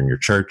volunteer in your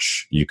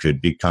church. You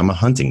could become a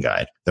hunting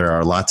guide. There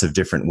are lots of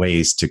different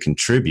ways to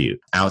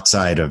contribute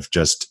outside of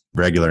just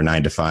regular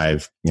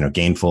 9-to-5,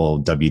 gainful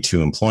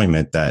W-2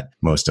 employment that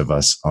most of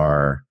us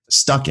are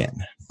stuck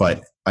in.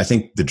 But I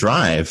think the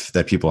drive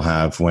that people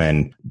have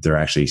when they're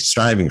actually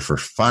striving for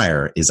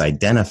FIRE is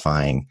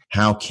identifying,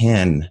 how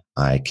can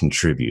I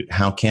contribute?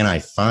 How can I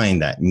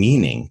find that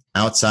meaning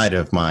outside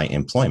of my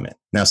employment?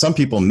 Now, some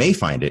people may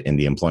find it in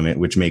the employment,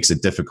 which makes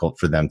it difficult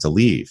for them to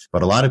leave.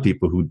 But a lot of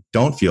people who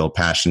don't feel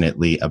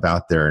passionately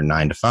about their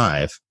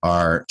 9-to-5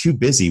 are too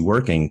busy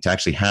working to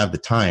actually have the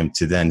time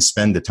to then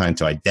spend the time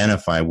to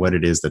identify what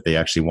it is that they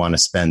actually want to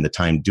spend the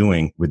time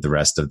doing with the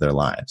rest of their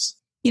lives.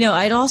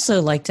 I'd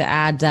also like to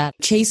add that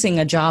chasing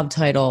a job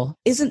title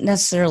isn't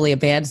necessarily a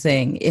bad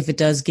thing if it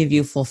does give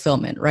you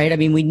fulfillment, right?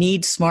 We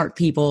need smart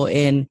people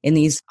in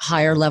these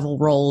higher level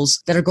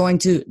roles that are going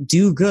to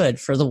do good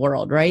for the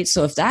world, right?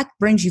 So if that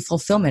brings you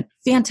fulfillment,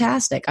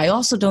 fantastic. I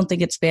also don't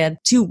think it's bad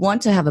to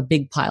want to have a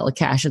big pile of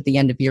cash at the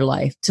end of your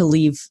life to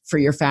leave for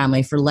your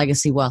family, for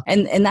legacy wealth.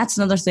 And that's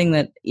another thing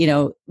that,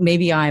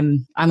 maybe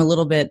I'm a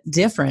little bit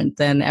different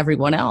than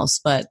everyone else,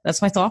 but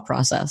that's my thought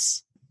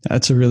process.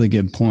 That's a really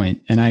good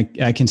point. And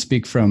I can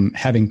speak from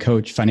having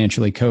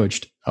financially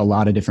coached a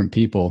lot of different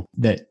people,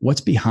 that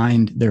what's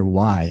behind their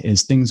why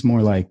is things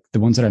more like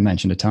the ones that I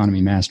mentioned: autonomy,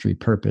 mastery,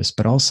 purpose,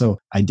 but also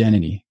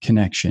identity,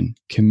 connection,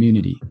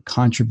 community,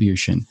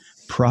 contribution,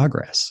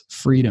 progress,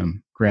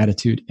 freedom,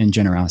 gratitude, and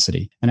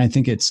generosity. And I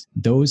think it's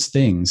those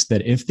things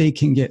that if they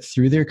can get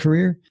through their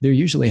career, they're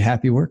usually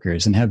happy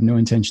workers and have no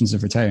intentions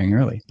of retiring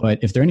early. But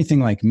if they're anything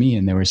like me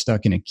and they were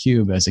stuck in a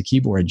cube as a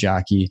keyboard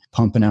jockey,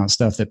 pumping out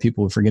stuff that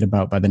people would forget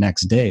about by the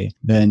next day,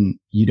 then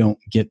you don't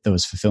get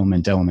those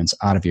fulfillment elements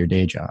out of your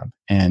day job.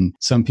 And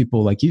some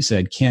people, like you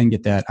said, can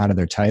get that out of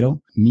their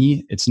title.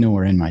 Me, it's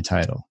nowhere in my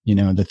title.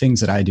 The things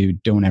that I do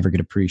don't ever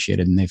get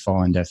appreciated and they fall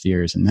on deaf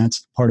ears. And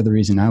that's part of the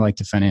reason I like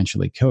to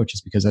financially coach,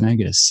 is because then I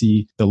get to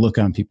see the look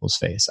on people's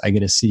face. I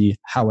get to see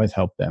how I've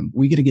helped them.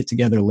 We get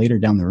together later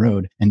down the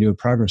road and do a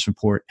progress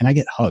report, and I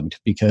get hugged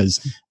because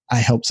I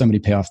helped somebody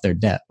pay off their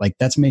debt. Like,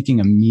 that's making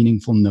a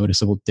meaningful,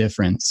 noticeable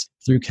difference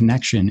through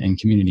connection and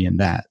community in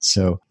that.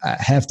 So I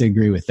have to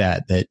agree with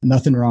that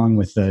nothing wrong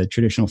with the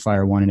traditional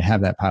FIRE wanting to have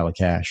that pile of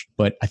cash.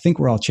 But I think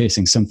we're all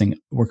chasing something.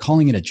 We're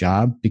calling it a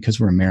job because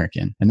we're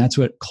American. And that's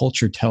what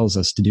culture tells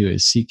us to do,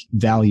 is seek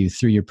value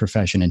through your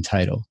profession and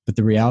title. But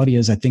the reality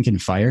is, I think in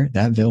FIRE,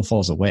 that veil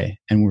falls away.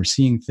 And we're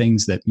seeing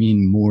things that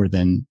mean more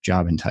than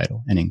job and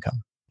title and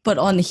income. But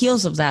on the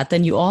heels of that,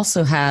 then you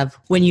also have,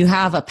 when you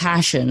have a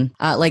passion,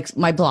 like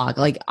my blog,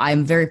 like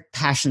I'm very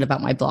passionate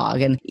about my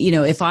blog. And,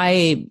 if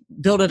I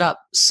build it up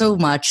so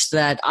much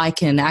that I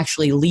can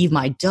actually leave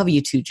my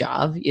W-2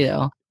 job,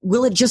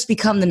 will it just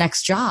become the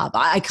next job?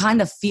 I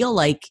kind of feel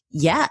like,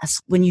 yes,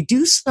 when you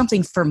do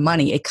something for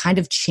money, it kind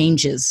of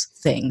changes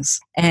things.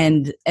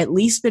 And at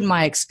least in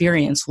my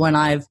experience, when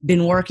I've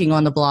been working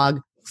on the blog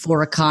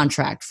for a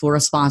contract, for a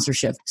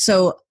sponsorship.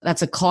 So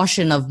that's a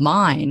caution of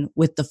mine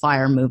with the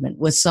FIRE movement,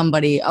 with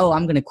somebody,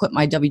 I'm going to quit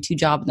my W-2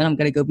 job and then I'm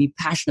going to go be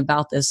passionate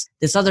about this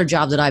other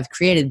job that I've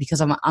created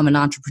because I'm an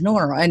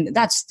entrepreneur. And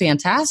that's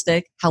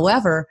fantastic.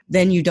 However,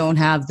 then you don't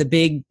have the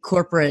big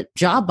corporate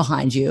job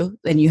behind you.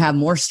 Then you have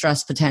more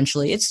stress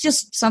potentially. It's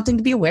just something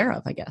to be aware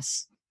of, I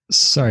guess.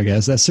 Sorry,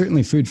 guys. That's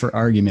certainly food for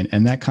argument.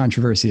 And that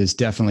controversy is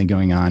definitely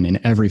going on in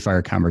every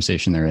FIRE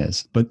conversation there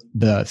is. But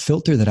the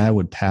filter that I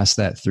would pass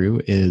that through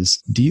is,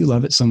 do you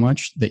love it so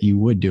much that you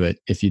would do it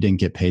if you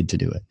didn't get paid to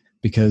do it?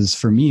 Because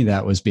for me,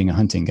 that was being a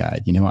hunting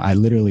guide. I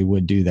literally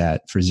would do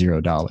that for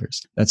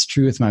 $0. That's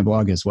true with my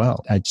blog as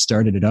well. I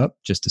started it up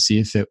just to see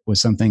if it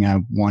was something I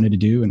wanted to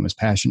do and was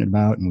passionate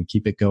about and would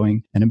keep it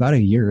going. And about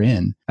a year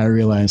in, I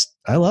realized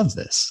I love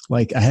this.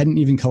 Like, I hadn't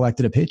even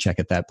collected a paycheck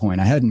at that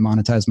point. I hadn't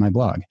monetized my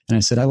blog. And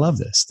I said, I love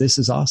this. This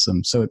is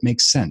awesome. So it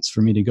makes sense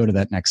for me to go to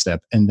that next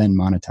step and then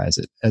monetize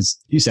it. As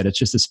you said, it's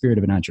just the spirit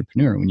of an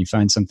entrepreneur. When you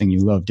find something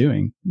you love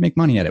doing, make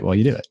money at it while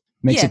you do it.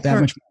 Makes it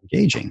that much more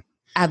engaging.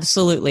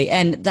 Absolutely.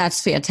 And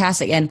that's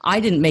fantastic. And I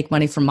didn't make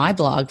money from my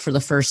blog for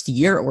the first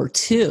year or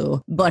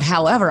two. But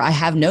however, I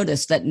have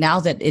noticed that now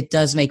that it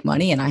does make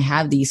money and I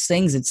have these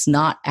things, it's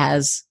not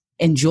as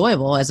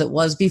enjoyable as it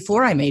was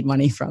before I made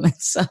money from it.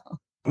 So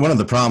one of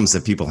the problems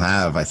that people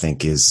have, I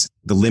think, is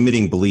the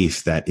limiting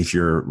belief that if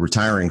you're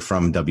retiring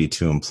from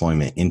W-2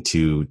 employment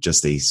into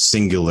just a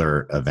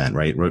singular event,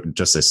 right?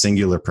 Just a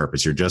singular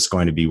purpose, you're just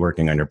going to be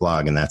working on your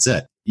blog and that's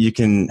it. You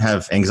can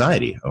have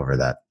anxiety over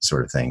that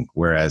sort of thing.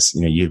 Whereas,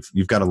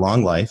 you've got a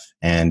long life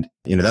and,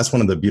 that's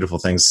one of the beautiful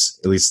things,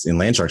 at least in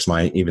Landshark's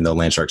mind, even though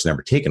Landshark's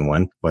never taken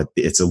one, but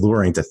it's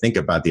alluring to think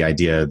about the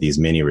idea of these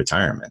mini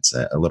retirements,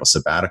 a little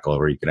sabbatical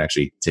where you could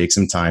actually take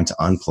some time to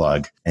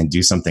unplug and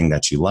do something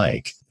that you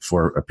like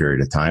for a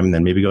period of time and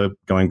then maybe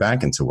going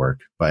back into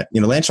work. But,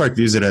 Landshark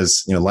views it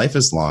as, life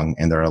is long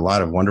and there are a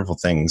lot of wonderful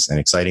things and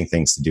exciting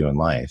things to do in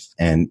life.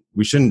 And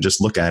we shouldn't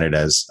just look at it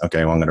as,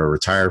 okay, well, I'm going to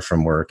retire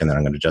from work and then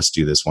I'm going to just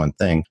do this one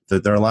thing.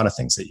 There are a lot of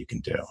things that you can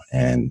do.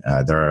 And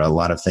there are a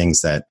lot of things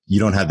that you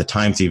don't have the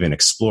time to even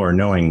explore,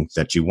 knowing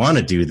that you want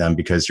to do them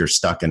because you're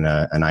stuck in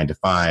a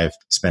 9-to-5,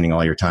 spending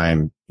all your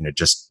time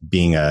just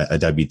being a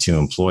W-2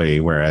 employee.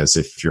 Whereas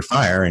if you're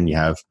FIRE and you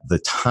have the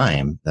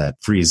time that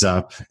frees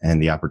up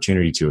and the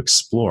opportunity to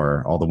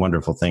explore all the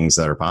wonderful things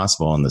that are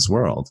possible in this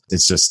world,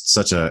 it's just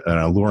such an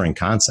alluring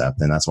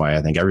concept. And that's why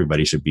I think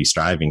everybody should be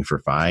striving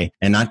for FI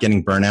and not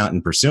getting burnt out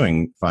in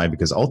pursuing FI,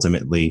 because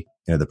ultimately,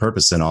 the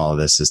purpose in all of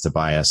this is to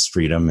buy us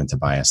freedom and to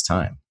buy us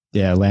time.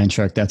 Yeah,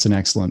 Landshark, that's an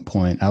excellent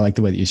point. I like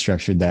the way that you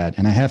structured that.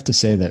 And I have to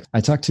say that I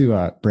talked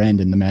to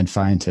Brandon, the mad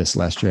scientist,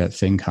 last year at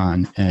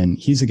FinCon, and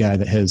he's a guy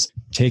that has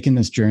taken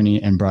this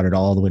journey and brought it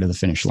all the way to the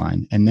finish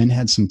line and then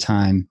had some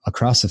time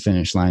across the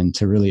finish line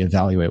to really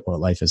evaluate what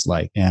life is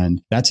like.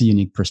 And that's a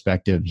unique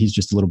perspective. He's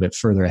just a little bit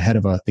further ahead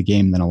of the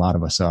game than a lot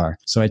of us are.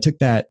 So I took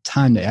that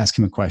time to ask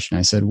him a question.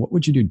 I said, what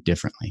would you do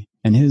differently?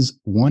 And his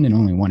one and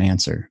only one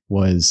answer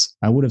was,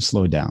 I would have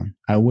slowed down.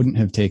 I wouldn't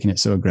have taken it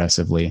so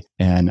aggressively,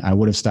 and I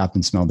would have stopped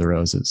and smelled the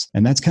roses.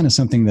 And that's kind of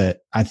something that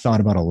I thought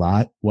about a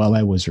lot while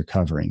I was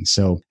recovering.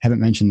 So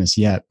haven't mentioned this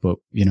yet, but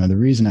the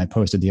reason I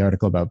posted the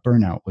article about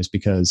burnout was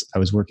because I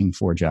was working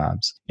 4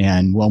 jobs.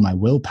 And while my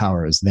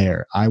willpower is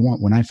there,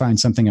 when I find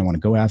something, I want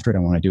to go after it. I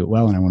want to do it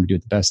well, and I want to do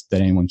it the best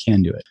that anyone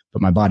can do it.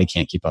 But my body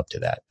can't keep up to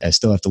that. I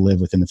still have to live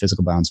within the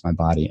physical bounds of my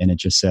body. And it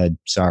just said,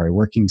 sorry,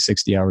 working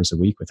 60 hours a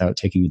week without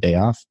taking a day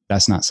off,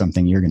 that's not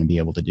something you're going to be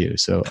able to do.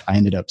 So I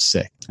ended up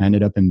sick. I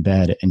ended up in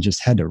bed and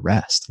just had to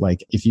rest.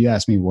 Like, if you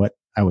ask me what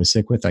I was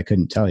sick with, I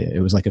couldn't tell you. It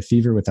was like a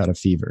fever without a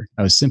fever.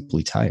 I was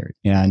simply tired.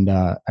 And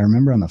I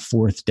remember on the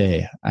 4th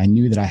day, I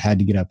knew that I had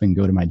to get up and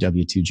go to my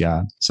W-2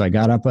 job. So I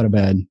got up out of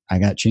bed, I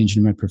got changed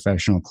into my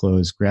professional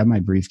clothes, grabbed my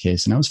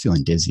briefcase, and I was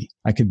feeling dizzy.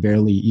 I could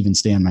barely even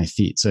stay on my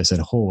feet. So I said,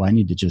 I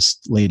need to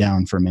just lay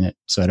down for a minute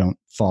so I don't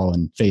fall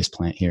and face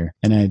plant here.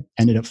 And I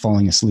ended up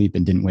falling asleep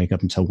and didn't wake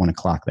up until 1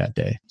 o'clock that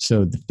day.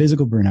 So the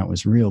physical burnout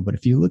was real. But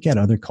if you look at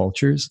other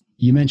cultures,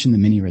 you mentioned the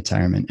mini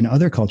retirement, and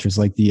other cultures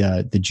like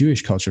the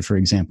Jewish culture, for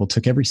example,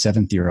 took every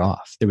 7th year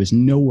off. There was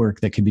no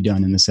work that could be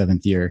done in the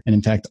 7th year. And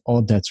in fact,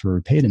 all debts were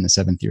repaid in the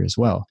 7th year as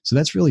well. So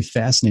that's really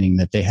fascinating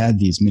that they had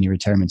these mini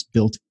retirements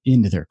built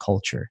into their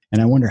culture.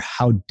 And I wonder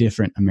how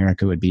different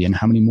America would be and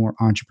how many more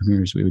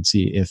entrepreneurs we would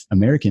see if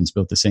Americans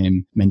built the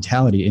same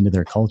mentality into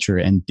their culture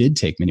and did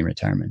take mini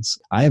retirements.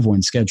 I have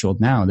one scheduled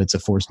now that's a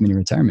forced mini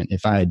retirement.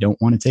 If I don't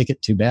want to take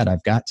it, too bad.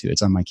 I've got to.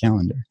 It's on my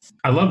calendar.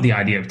 I love the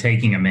idea of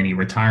taking a mini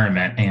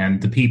retirement,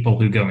 and the people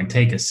who go and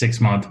take a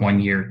 6-month, 1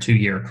 year, 2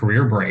 year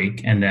career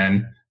break and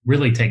then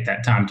really take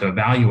that time to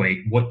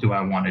evaluate, what do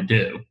I want to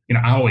do?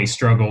 I always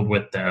struggled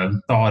with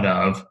the thought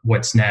of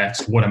what's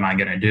next. What am I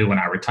going to do when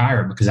I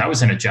retire? Because I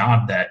was in a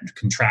job that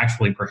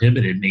contractually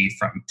prohibited me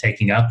from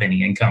taking up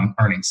any income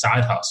earning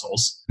side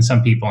hustles. And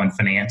some people in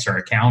finance or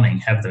accounting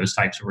have those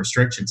types of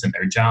restrictions in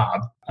their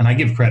job. And I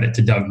give credit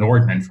to Doug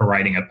Nordman for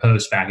writing a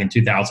post back in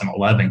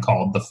 2011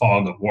 called The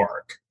Fog of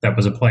Work. That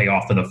was a play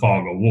off of The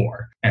Fog of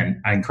War. And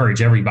I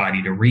encourage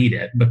everybody to read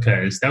it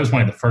because that was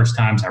one of the first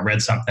times I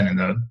read something in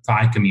the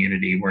FI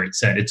community where it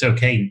said it's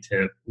okay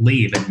to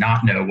leave and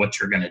not know what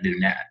you're going to do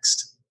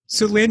next.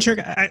 So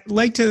Landshark, I'd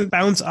like to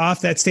bounce off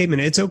that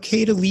statement. It's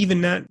okay to leave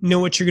and not know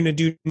what you're going to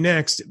do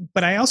next.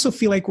 But I also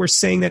feel like we're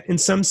saying that in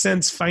some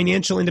sense,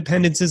 financial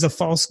independence is a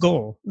false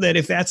goal. That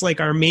if that's like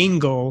our main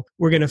goal,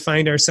 we're going to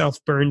find ourselves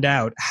burned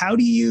out. How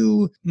do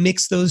you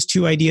mix those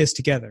two ideas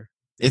together?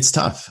 It's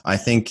tough. I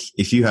think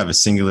if you have a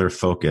singular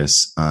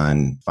focus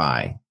on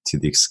FI to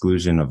the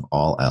exclusion of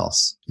all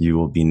else, you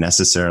will be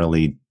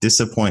necessarily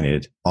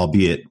disappointed,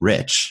 albeit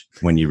rich,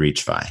 when you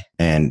reach FI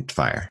and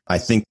FIRE. I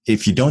think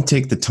if you don't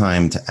take the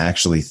time to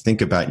actually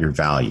think about your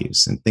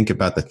values and think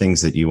about the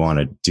things that you want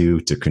to do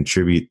to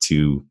contribute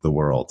to the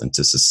world and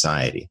to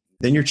society,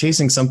 then you're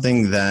chasing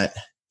something that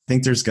I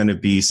think there's going to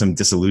be some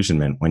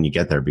disillusionment when you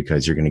get there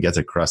because you're going to get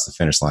across the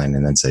finish line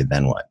and then say,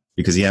 then what?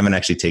 Because you haven't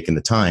actually taken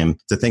the time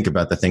to think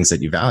about the things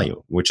that you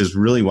value, which is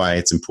really why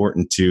it's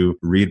important to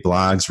read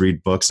blogs,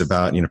 read books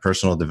about,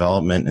 personal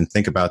development and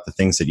think about the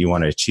things that you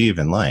want to achieve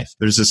in life.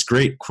 There's this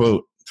great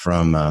quote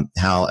from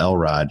Hal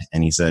Elrod,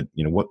 and he said,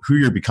 who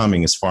you're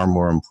becoming is far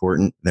more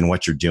important than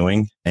what you're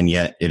doing. And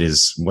yet it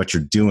is what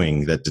you're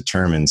doing that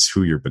determines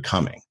who you're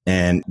becoming.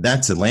 And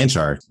that to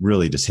Landshark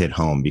really just hit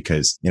home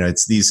because,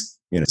 it's these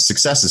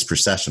success is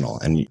processional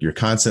and you're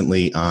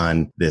constantly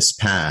on this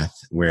path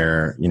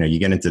where, you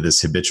get into this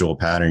habitual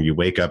pattern. You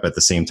wake up at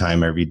the same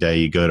time every day,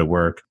 you go to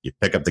work, you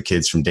pick up the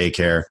kids from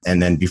daycare.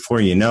 And then before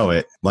you know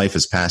it, life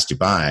has passed you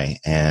by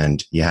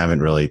and you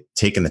haven't really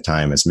taken the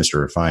time, as Mr.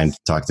 Refined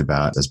talked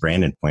about, as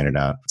Brandon pointed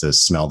out, to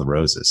smell the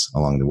roses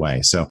along the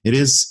way. So it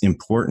is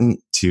important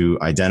to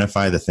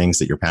identify the things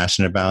that you're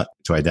passionate about,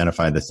 to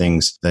identify the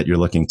things that you're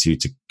looking to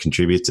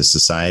contribute to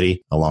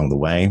society along the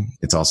way.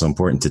 It's also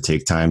important to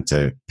take time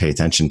to pay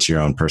attention to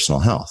your own personal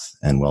health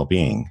and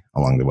well-being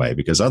along the way,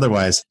 because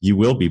otherwise you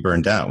will be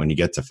burned out when you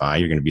get to FI.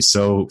 You're going to be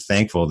so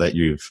thankful that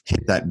you've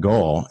hit that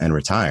goal and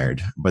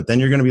retired, but then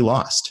you're going to be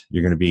lost.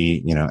 You're going to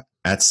be,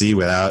 at sea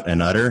without an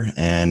udder,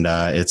 and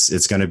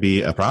it's going to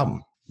be a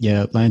problem.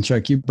 Yeah,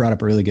 Landshark, you brought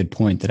up a really good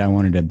point that I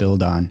wanted to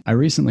build on. I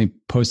recently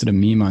posted a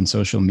meme on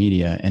social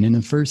media, and in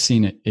the first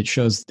scene, it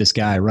shows this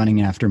guy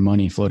running after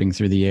money floating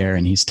through the air,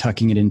 and he's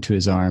tucking it into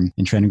his arm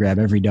and trying to grab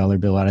every dollar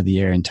bill out of the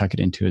air and tuck it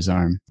into his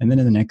arm. And then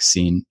in the next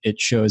scene,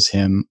 it shows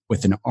him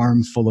with an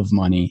arm full of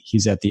money.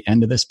 He's at the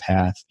end of this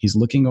path. He's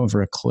looking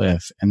over a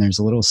cliff, and there's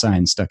a little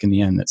sign stuck in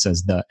the end that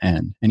says "The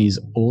End." And he's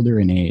older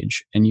in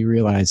age, and you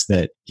realize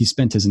that he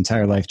spent his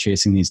entire life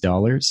chasing these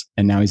dollars,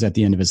 and now he's at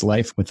the end of his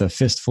life with a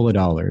fistful of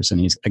dollars, and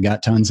he's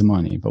got tons of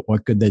money. But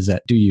what good does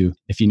that do you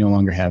if you no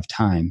longer have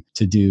time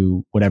to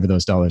do whatever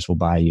those dollars will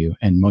buy you?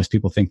 And most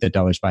people think that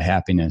dollars buy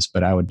happiness,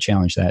 but I would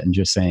challenge that and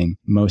just saying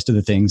most of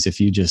the things, if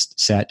you just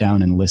sat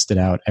down and listed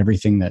out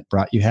everything that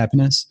brought you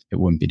happiness, it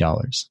wouldn't be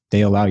dollars.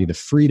 They allow you the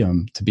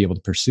freedom to be able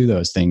to pursue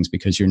those things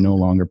because you're no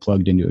longer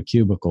plugged into a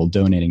cubicle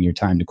donating your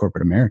time to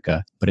corporate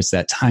America, but it's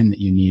that time that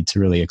you need to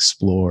really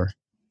explore.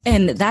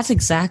 And that's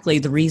exactly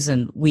the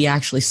reason we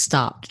actually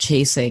stopped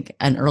chasing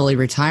an early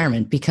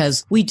retirement,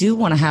 because we do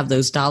want to have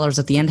those dollars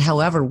at the end.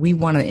 However, we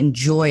want to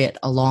enjoy it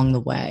along the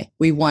way.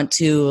 We want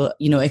to,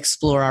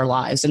 explore our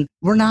lives. And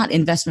we're not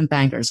investment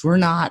bankers. We're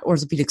not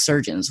orthopedic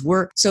surgeons.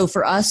 So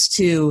for us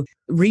to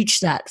reach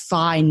that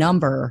FI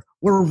number,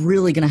 we're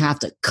really going to have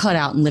to cut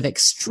out and live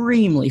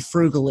extremely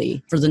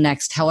frugally for the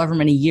next however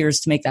many years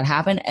to make that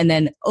happen. And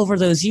then over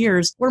those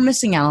years, we're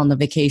missing out on the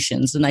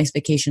vacations, the nice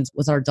vacations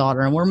with our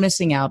daughter. And we're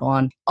missing out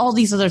on all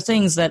these other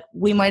things that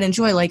we might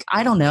enjoy, like,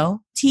 I don't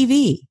know,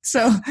 TV.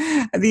 So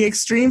the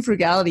extreme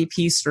frugality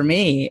piece for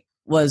me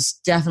was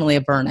definitely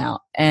a burnout,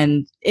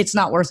 and it's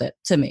not worth it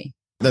to me.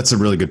 That's a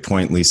really good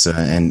point, Lisa.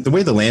 And the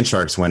way the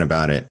Landsharks went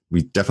about it,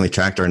 we definitely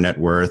tracked our net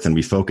worth and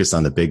we focused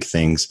on the big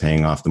things,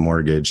 paying off the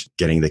mortgage,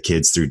 getting the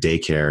kids through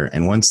daycare.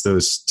 And once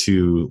those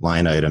two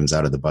line items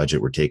out of the budget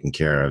were taken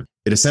care of,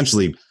 it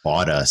essentially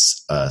bought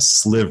us a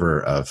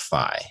sliver of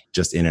FI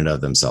just in and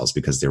of themselves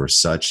because they were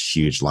such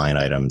huge line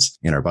items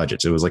in our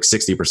budget. So it was like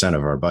 60%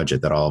 of our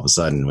budget that all of a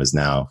sudden was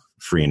now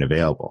free and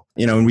available.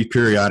 And we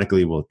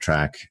periodically will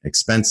track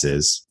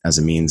expenses as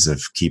a means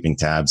of keeping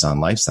tabs on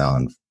lifestyle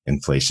and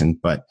inflation,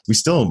 but we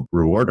still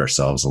reward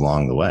ourselves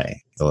along the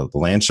way. The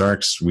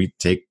Landsharks, we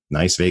take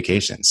nice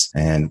vacations.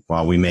 And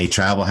while we may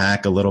travel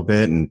hack a little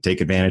bit and take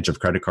advantage of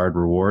credit card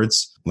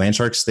rewards,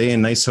 Landsharks stay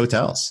in nice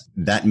hotels.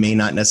 That may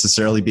not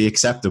necessarily be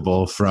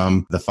acceptable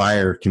from the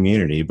FIRE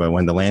community, but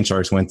when the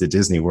Landsharks went to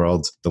Disney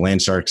World, the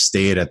Landsharks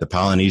stayed at the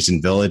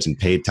Polynesian Village and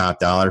paid top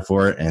dollar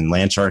for it. And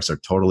Landsharks are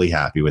totally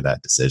happy with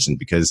that decision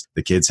because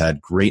the kids had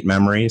great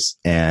memories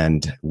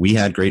and we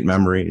had great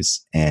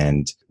memories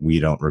and we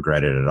don't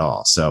regret it at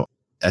all. So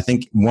I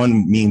think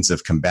one means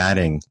of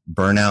combating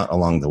burnout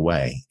along the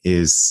way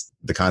is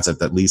the concept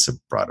that Lisa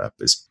brought up,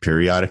 is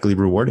periodically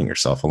rewarding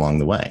yourself along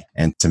the way,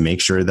 and to make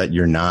sure that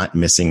you're not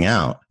missing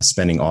out,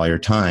 spending all your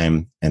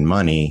time and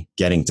money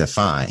getting to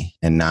FI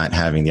and not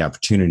having the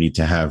opportunity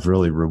to have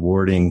really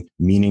rewarding,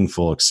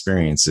 meaningful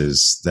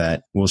experiences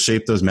that will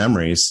shape those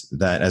memories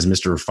that, as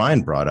Mr.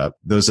 Refine brought up,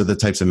 those are the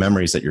types of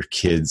memories that your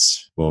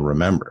kids will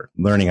remember.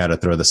 Learning how to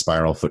throw the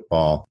spiral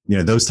football,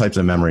 those types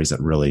of memories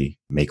that really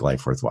make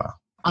life worthwhile.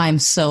 I'm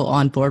so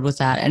on board with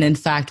that. And in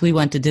fact, we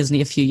went to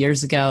Disney a few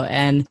years ago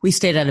and we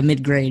stayed at a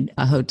mid-grade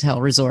hotel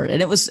resort,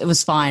 and it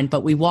was fine.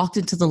 But we walked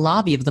into the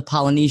lobby of the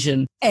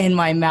Polynesian and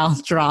my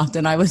mouth dropped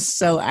and I was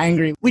so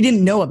angry. We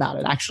didn't know about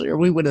it actually, or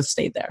we would have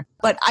stayed there.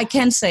 But I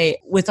can say,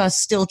 with us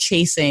still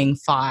chasing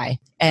FI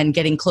and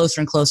getting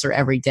closer and closer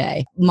every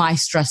day, my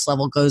stress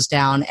level goes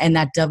down. And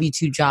that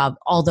W-2 job,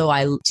 although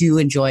I do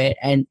enjoy it,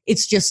 and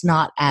it's just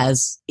not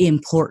as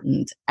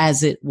important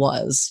as it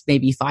was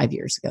maybe 5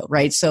 years ago,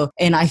 right? So,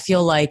 and I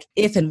feel like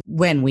if and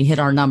when we hit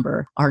our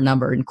number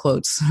in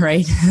quotes,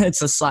 right?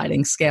 It's a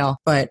sliding scale,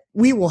 but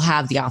we will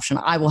have the option.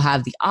 I will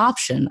have the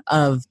option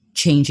of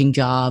changing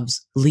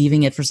jobs,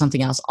 leaving it for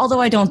something else. Although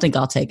I don't think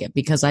I'll take it,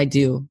 because I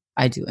do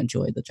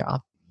enjoy the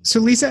job. So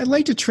Lisa, I'd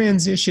like to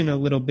transition a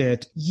little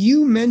bit.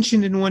 You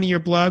mentioned in one of your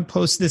blog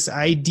posts this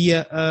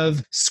idea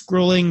of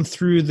scrolling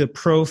through the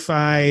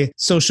Pro-Fi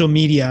social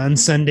media on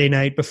Sunday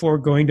night before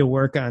going to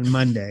work on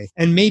Monday,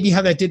 and maybe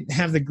how that didn't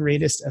have the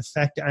greatest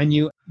effect on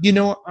you.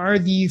 Are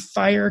the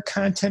FIRE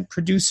content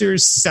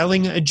producers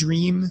selling a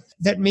dream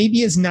that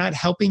maybe is not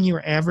helping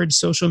your average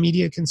social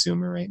media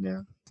consumer right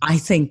now? I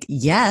think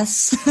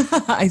yes.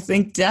 I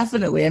think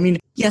definitely. I mean,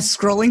 yes,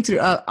 scrolling through,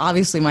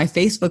 obviously my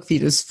Facebook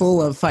feed is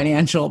full of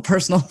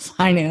personal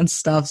finance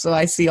stuff. So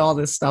I see all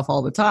this stuff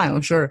all the time.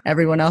 I'm sure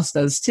everyone else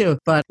does too.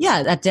 But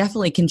yeah, that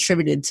definitely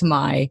contributed to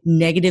my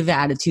negative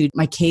attitude.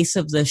 My case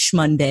of the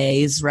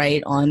Schmondays,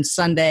 right? On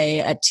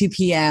Sunday at 2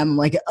 p.m.,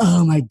 like,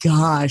 oh my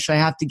gosh, I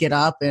have to get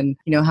up and,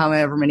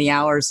 however many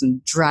hours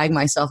and drag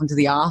myself into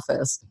the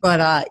office.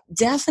 But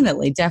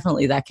definitely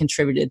that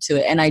contributed to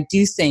it. And I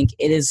do think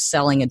it is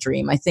selling a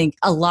dream. I think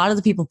a lot of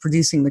the people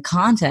producing the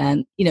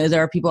content,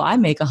 there are people, I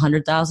make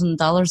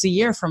 $100,000 a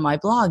year from my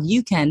blog.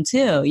 You can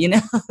too,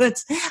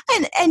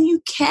 and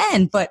you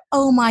can, but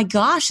oh my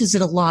gosh, is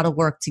it a lot of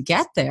work to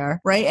get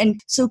there, right?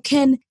 And so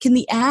can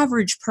the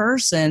average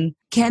person,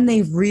 can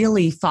they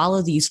really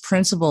follow these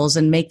principles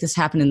and make this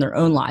happen in their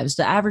own lives?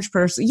 The average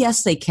person,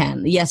 yes, they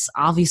can. Yes,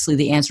 obviously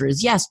the answer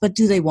is yes, but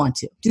do they want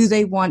to? Do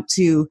they want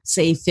to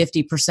save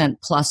 50%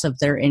 plus of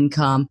their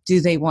income?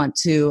 Do they want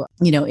to,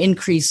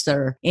 increase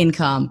their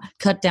income,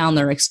 cut down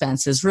their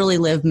expenses, really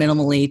live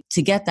minimally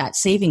to get that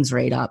savings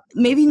rate up?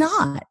 Maybe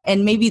not.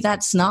 And maybe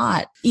that's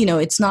not,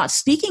 it's not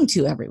speaking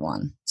to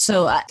everyone.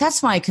 So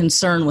that's my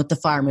concern with the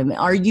FIRE movement.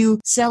 Are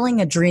you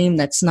selling a dream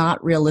that's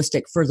not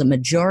realistic for the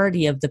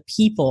majority of the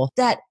people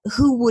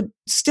who would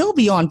still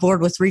be on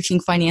board with reaching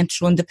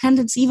financial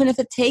independence, even if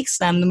it takes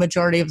them the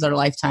majority of their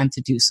lifetime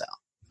to do so?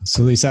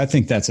 So Lisa, I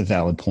think that's a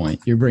valid point.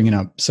 You're bringing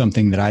up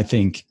something that I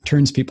think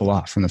turns people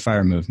off from the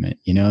FIRE movement.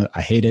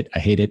 I hate it.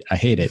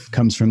 It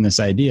comes from this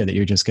idea that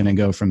you're just going to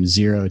go from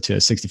 0 to a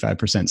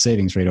 65%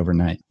 savings rate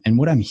overnight. And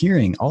what I'm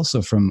hearing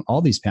also from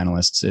all these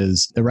panelists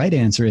is the right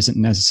answer isn't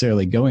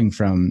necessarily going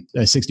from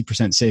a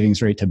 60%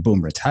 savings rate to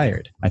boom,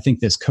 retired. I think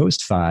this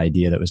Coast FI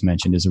idea that was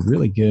mentioned is a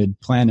really good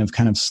plan of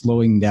kind of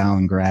slowing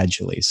down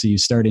gradually. So you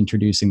start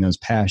introducing those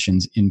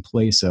passions in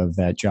place of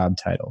that job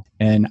title.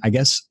 And I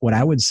guess what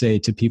I would say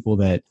to people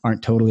that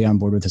aren't totally on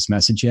board with this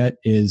message yet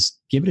is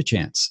give it a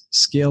chance,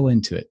 scale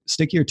into it,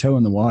 stick your toe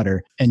in the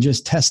water and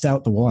just test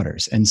out the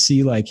waters and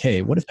see like,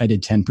 hey, what if I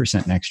did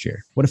 10% next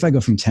year? What if I go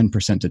from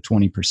 10% to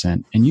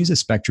 20% and use a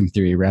spectrum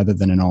theory rather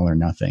than an all or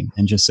nothing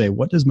and just say,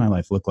 what does my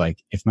life look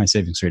like if my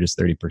savings rate is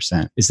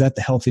 30%? Is that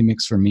the healthy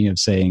mix for me of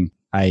saying,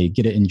 I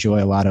get to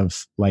enjoy a lot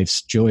of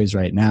life's joys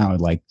right now,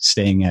 like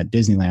staying at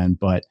Disneyland,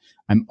 but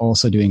I'm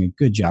also doing a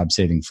good job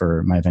saving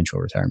for my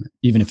eventual retirement,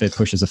 even if it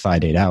pushes a FI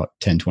date out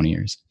 10, 20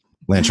 years.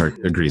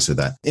 Landshark agrees with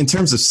that. In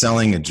terms of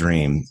selling a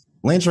dream,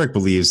 Landshark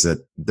believes that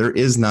there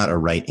is not a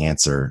right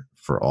answer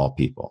for all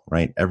people,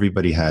 right?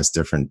 Everybody has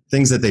different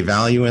things that they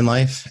value in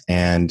life,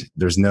 and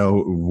there's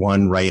no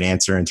one right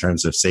answer in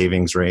terms of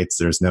savings rates.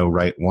 There's no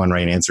one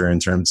right answer in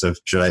terms of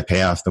should I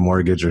pay off the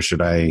mortgage or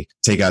should I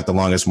take out the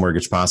longest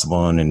mortgage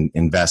possible and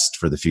invest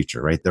for the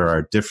future, right? There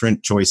are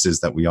different choices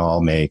that we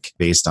all make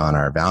based on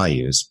our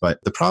values. But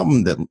the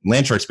problem that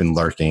Landshark's been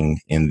lurking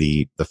in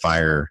the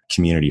FIRE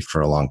community for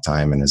a long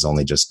time and has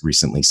only just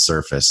recently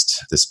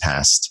surfaced this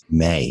past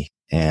May.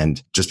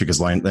 And just because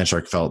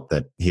Landshark felt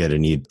that he had a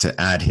need to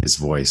add his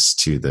voice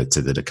to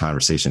the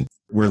conversation.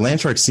 Where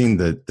Landshark's seen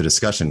the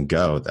discussion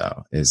go,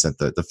 though, is that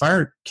the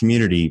FIRE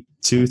community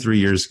 2-3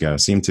 years ago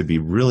seemed to be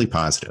really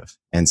positive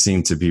and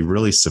seemed to be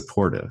really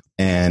supportive.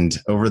 And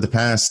over the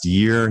past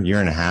year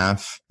and a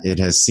half, it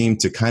has seemed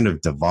to kind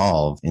of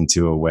devolve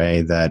into a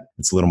way that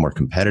it's a little more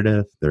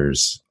competitive.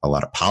 There's a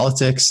lot of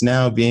politics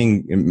now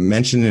being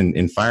mentioned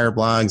in FIRE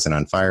blogs and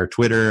on FIRE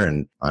Twitter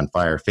and on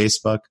FIRE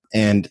Facebook.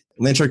 And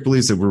Landshark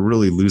believes that we're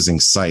really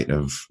losing sight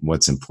of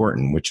what's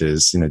important, which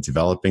is,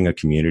 developing a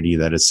community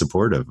that is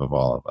supportive of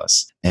all of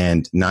us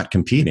and not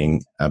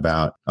competing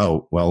about,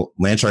 oh, well,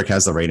 Landshark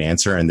has the right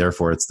answer, and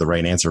therefore it's the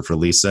right answer for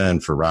Lisa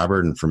and for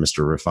Robert and for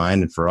Mr.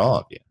 Refined and for all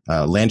of you.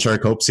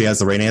 Landshark hopes he has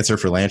the right answer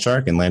for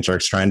Landshark, and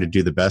Landshark's trying to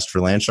do the best for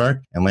Landshark,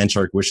 and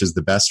Landshark wishes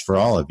the best for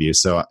all of you.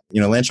 So,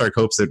 Landshark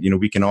hopes that,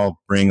 we can all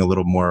bring a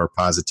little more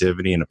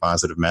positivity and a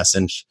positive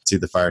message to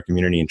the fire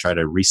community and try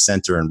to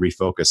recenter and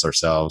refocus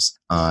ourselves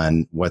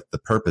on what the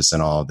purpose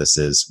in all of this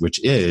is, which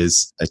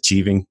is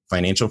achieving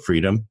financial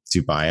freedom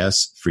to buy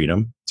us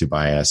freedom, to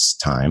buy us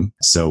time,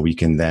 so we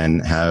can then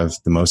have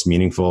the most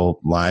meaningful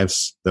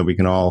lives that we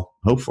can all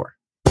hope for.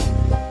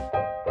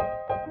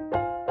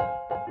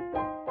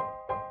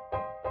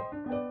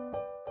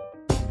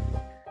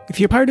 If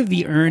you're part of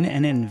the Earn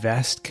and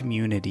Invest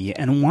community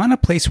and want a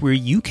place where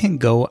you can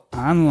go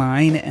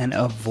online and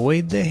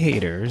avoid the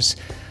haters,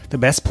 the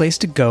best place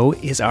to go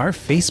is our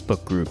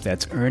Facebook group.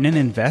 That's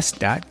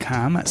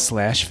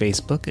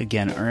earnandinvest.com/Facebook.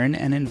 Again,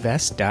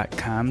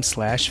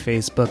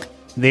 earnandinvest.com/Facebook.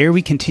 There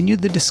we continue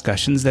the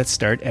discussions that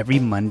start every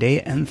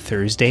Monday and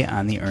Thursday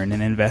on the Earn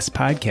and Invest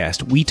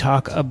podcast. We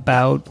talk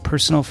about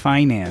personal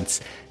finance,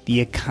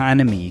 the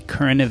economy,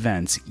 current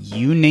events,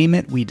 you name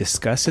it, we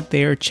discuss it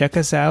there. Check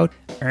us out,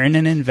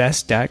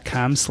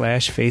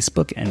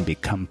 earnandinvest.com/Facebook, and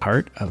become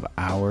part of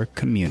our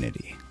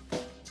community.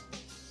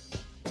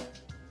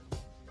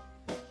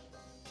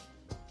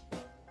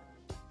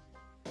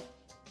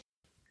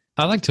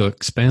 I like to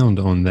expound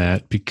on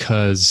that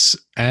because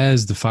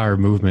as the fire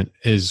movement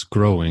is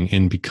growing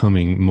and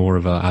becoming more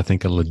of a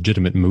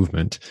legitimate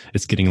movement,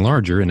 it's getting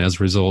larger. And as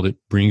a result, it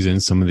brings in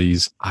some of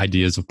these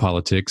ideas of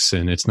politics,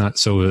 and it's not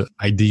so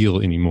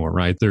ideal anymore,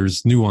 right?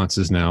 There's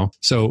nuances now.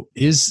 So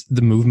is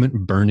the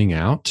movement burning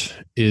out?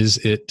 Is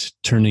it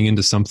turning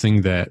into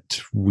something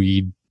that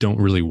we don't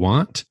really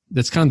want?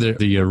 That's kind of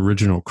the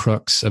original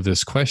crux of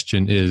this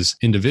question is,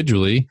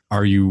 individually,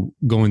 are you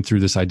going through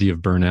this idea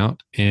of burnout?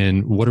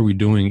 And what are we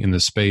doing in the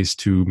space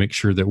to make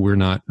sure that we're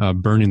not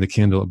burning the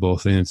candle at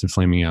both ends and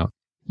flaming out?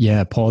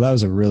 Yeah, Paul, that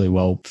was a really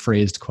well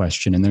phrased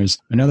question. And there's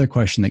another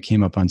question that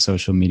came up on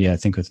social media, I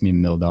think with me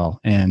and Mildal.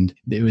 And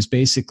it was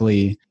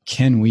basically,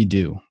 can we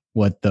do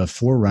what the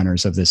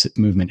forerunners of this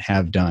movement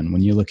have done?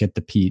 When you look at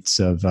the Petes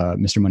of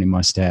Mr. Money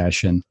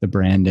Mustache and the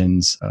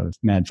Brandons of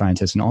Mad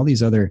Fientist and all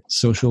these other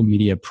social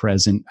media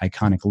present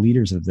iconic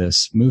leaders of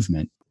this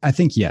movement, I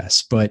think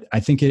yes, but I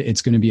think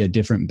it's going to be a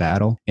different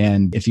battle.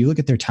 And if you look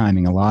at their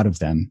timing, a lot of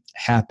them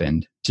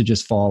happened to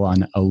just fall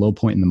on a low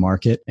point in the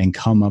market and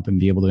come up and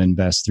be able to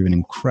invest through an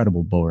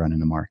incredible bull run in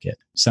the market.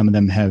 Some of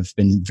them have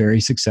been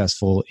very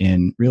successful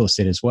in real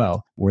estate as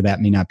well, where that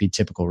may not be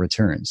typical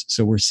returns.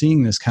 So we're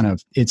seeing this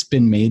it's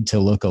been made to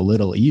look a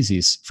little easy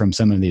from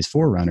some of these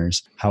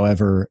forerunners.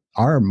 However,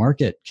 our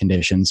market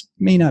conditions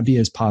may not be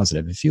as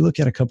positive. If you look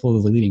at a couple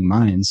of the leading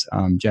minds,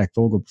 Jack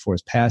Vogel before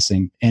his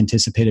passing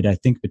anticipated, I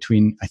think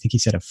he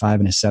said a 5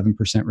 and a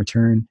 7%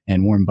 return,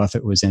 and Warren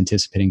Buffett was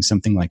anticipating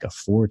something like a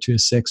 4 to a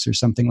 6 or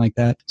something like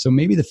that. So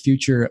maybe the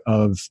future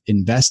of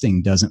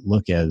investing doesn't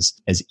look as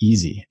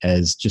easy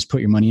as just put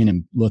your money in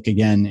and look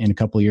again in a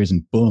couple of years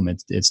and boom,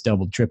 it's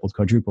doubled, tripled,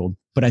 quadrupled.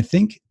 But I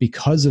think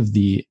because of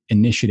the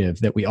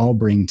initiative that we all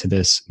bring to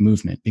this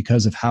movement,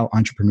 because of how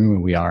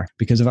entrepreneurial we are,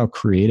 because of how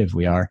creative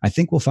we are, I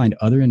think we'll find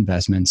other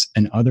investments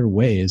and other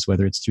ways,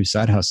 whether it's through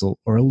side hustle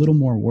or a little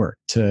more work,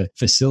 to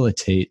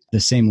facilitate the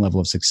same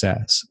level of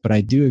success. But I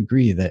do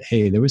agree that,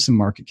 hey, there was some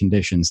market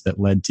conditions that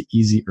led to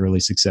easy early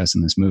success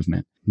in this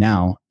movement.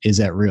 Now, is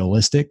that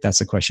realistic?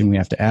 That's a question we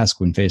have to ask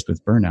when faced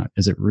with burnout.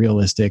 Is it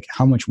realistic?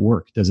 How much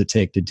work does it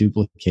take to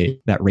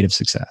duplicate that rate of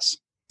success?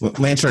 Well,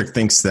 Landshark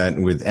thinks that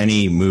with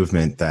any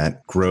movement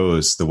that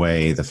grows the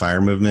way the fire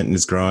movement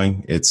is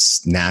growing,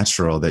 it's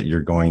natural that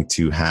you're going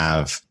to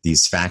have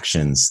these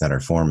factions that are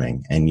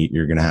forming, and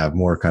you're going to have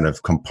more kind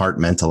of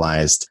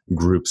compartmentalized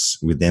groups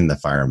within the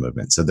fire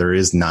movement. So there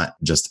is not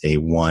just a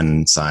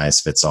one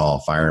size fits all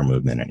fire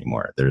movement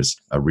anymore. There's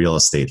a real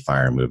estate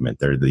fire movement.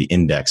 There's the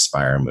index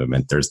fire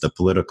movement. There's the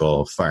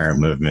political fire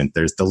movement.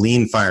 There's the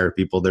lean fire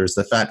people. There's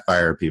the fat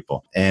fire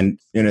people. And,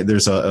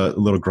 there's a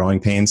little growing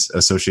pains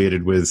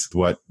associated with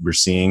what we're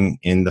seeing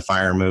in the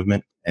fire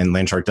movement. And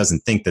Landshark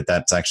doesn't think that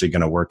that's actually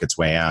going to work its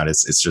way out.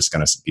 It's just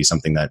going to be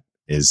something that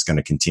is going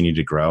to continue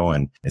to grow,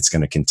 and it's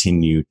going to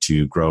continue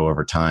to grow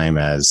over time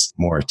as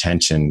more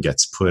attention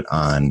gets put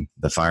on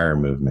the fire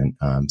movement.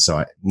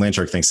 So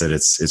Landshark thinks that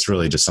it's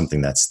really just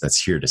something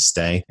that's here to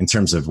stay. In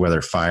terms of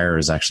whether fire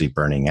is actually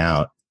burning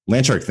out,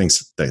 Landshark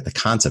thinks that the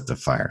concept of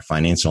fire,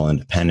 financial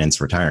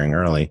independence, retiring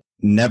early,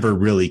 never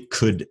really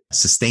could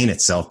sustain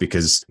itself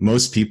because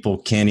most people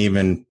can't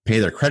even pay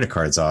their credit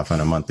cards off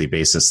on a monthly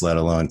basis, let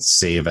alone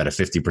save at a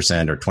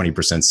 50% or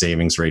 20%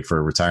 savings rate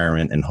for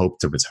retirement and hope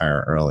to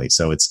retire early.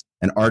 So it's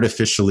an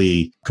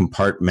artificially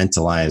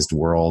compartmentalized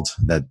world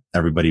that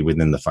everybody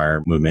within the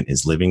fire movement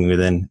is living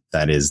within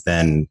that is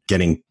then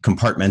getting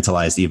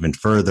compartmentalized even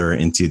further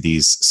into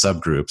these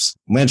subgroups.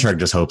 Landshark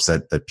just hopes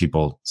that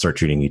people start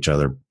treating each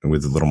other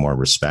with a little more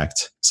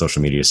respect.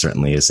 social media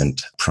certainly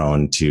isn't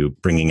prone to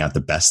bringing out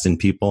the best in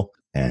people.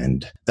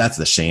 And that's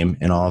the shame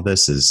in all of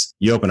this is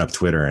you open up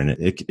Twitter and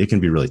it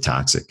can be really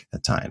toxic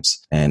at times.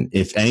 And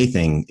if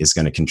anything is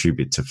going to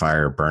contribute to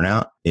fire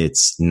burnout,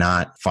 it's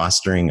not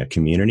fostering a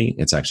community.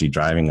 It's actually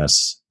driving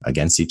us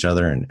against each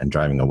other and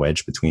driving a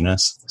wedge between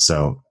us.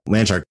 So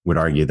Landshark would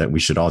argue that we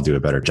should all do a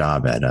better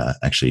job at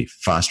actually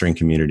fostering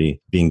community,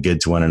 being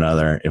good to one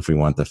another if we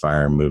want the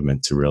fire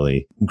movement to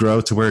really grow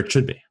to where it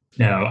should be.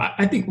 No,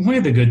 I think one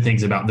of the good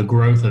things about the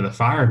growth of the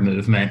fire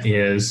movement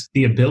is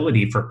the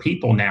ability for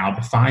people now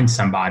to find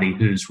somebody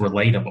who's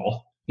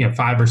relatable.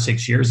 5 or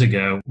 6 years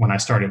ago, when I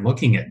started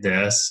looking at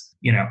this,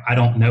 I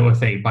don't know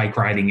if a bike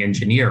riding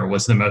engineer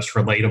was the most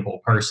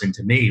relatable person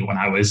to me when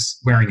I was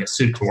wearing a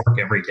suit to work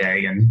every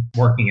day and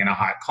working in a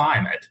hot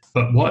climate.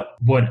 But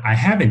what I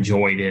have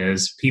enjoyed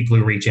is people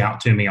who reach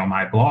out to me on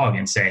my blog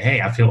and say,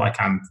 hey, I feel like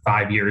I'm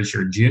 5 years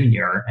your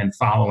junior and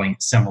following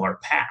a similar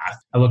path.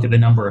 I look at the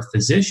number of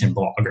physician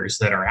bloggers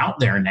that are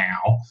out there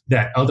now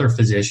that other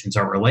physicians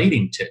are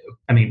relating to.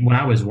 I mean, when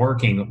I was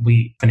working,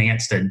 we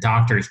financed a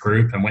doctors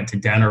group and went to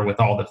dinner with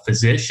all the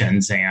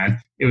physicians, and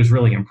it was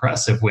really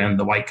impressive when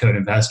the White Coat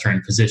Investor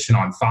and Physician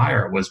on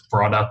Fire was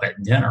brought up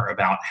at dinner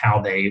about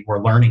how they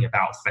were learning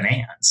about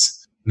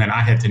finance. And then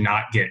I had to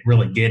not get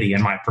really giddy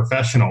in my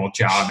professional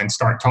job and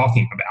start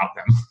talking about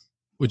them.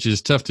 Which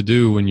is tough to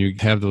do when you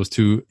have those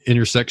two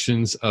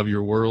intersections of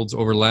your worlds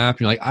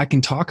overlap. You're like, I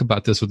can talk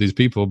about this with these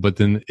people, but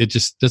then it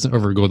just doesn't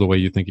ever go the way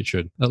you think it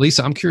should.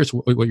 Lisa, I'm curious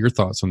what your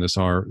thoughts on this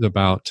are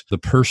about the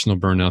personal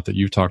burnout that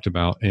you've talked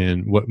about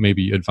and what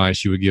maybe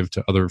advice you would give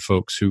to other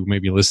folks who may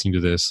be listening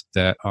to this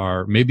that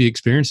are maybe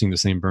experiencing the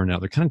same burnout.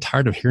 They're kind of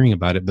tired of hearing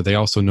about it, but they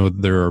also know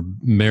that there are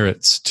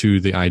merits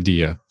to the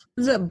idea.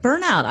 The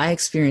burnout I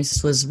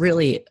experienced was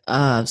really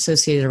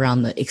associated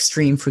around the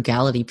extreme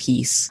frugality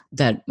piece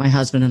that my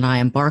husband and I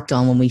embarked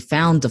on when we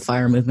found the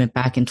fire movement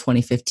back in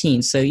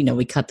 2015. So,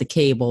 we cut the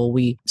cable,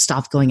 we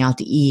stopped going out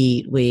to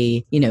eat,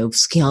 we,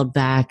 scaled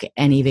back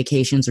any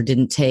vacations or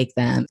didn't take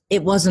them.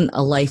 It wasn't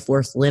a life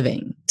worth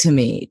living to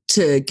me.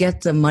 To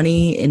get the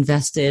money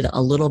invested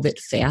a little bit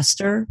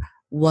faster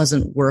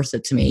wasn't worth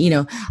it to me.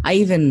 I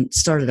even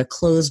started a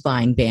clothes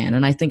buying ban,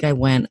 and I think I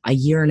went a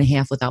year and a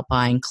half without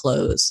buying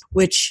clothes,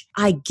 which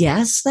I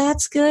guess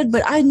that's good,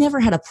 but I never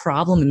had a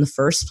problem in the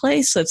first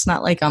place. So it's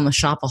not like I'm a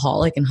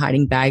shopaholic and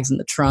hiding bags in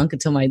the trunk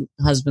until my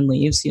husband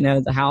leaves,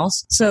 the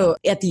house. So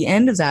at the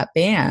end of that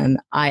ban,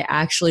 I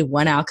actually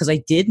went out because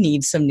I did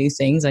need some new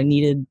things. I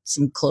needed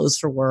some clothes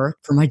for work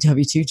for my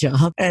W-2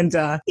 job. And,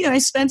 I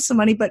spent some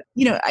money, but,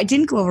 I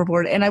didn't go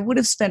overboard, and I would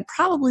have spent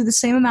probably the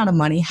same amount of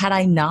money had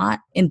I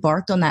not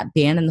embarked on that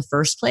ban in the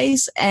first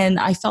place. And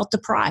I felt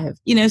deprived,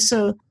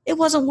 so it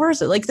wasn't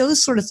worth it. Like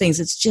those sort of things,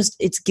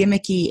 it's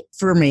gimmicky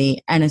for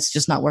me, and it's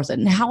just not worth it.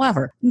 And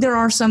however, there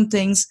are some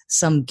things,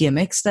 some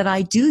gimmicks that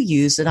I do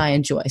use that I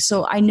enjoy.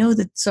 So I know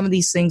that some of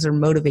these things are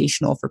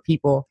motivational for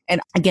people.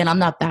 And again, I'm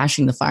not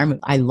bashing the fire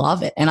movement. I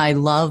love it. And I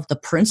love the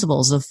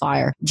principles of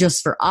fire.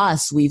 Just for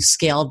us, we've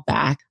scaled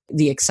back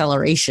the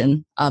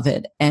acceleration of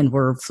it, and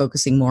we're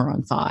focusing more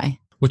on FI.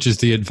 Which is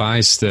the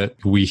advice that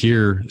we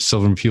hear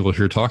several people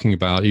here talking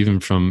about, even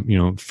from,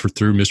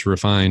 through Mr.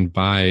 Refined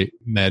by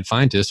Mad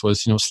Fientist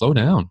was, slow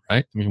down,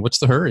 right? I mean, what's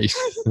the hurry?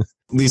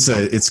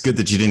 Lisa, it's good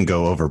that you didn't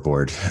go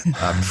overboard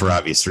for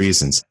obvious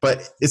reasons,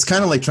 but it's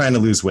kind of like trying to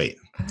lose weight,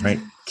 right?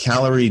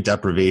 Calorie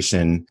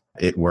deprivation,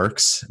 it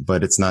works,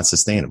 but it's not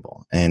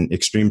sustainable. And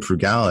extreme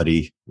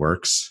frugality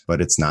works,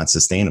 but it's not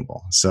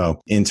sustainable.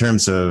 So in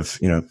terms of,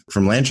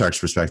 from Landshark's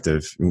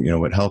perspective,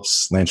 what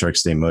helps Landshark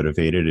stay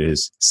motivated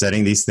is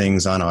setting these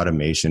things on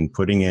automation,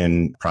 putting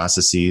in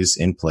processes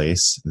in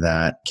place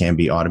that can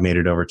be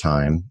automated over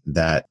time,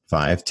 that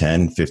 5,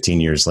 10,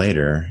 15 years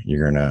later,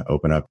 you're going to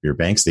open up your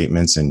bank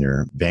statements and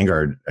your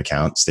Vanguard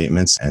account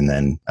statements. And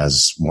then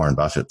as Warren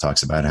Buffett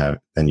talks about,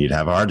 then you'd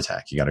have a heart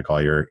attack. You got to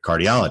call your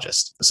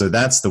cardiologist. So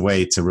that's the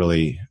way to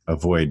really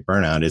avoid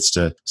burnout. It's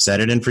to set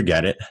it and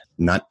forget it,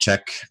 not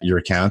check your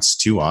accounts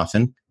too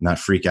often, not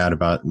freak out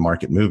about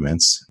market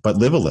movements, but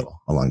live a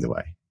little along the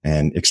way.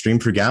 And extreme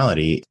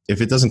frugality,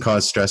 if it doesn't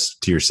cause stress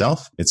to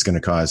yourself, it's going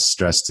to cause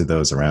stress to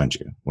those around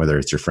you, whether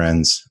it's your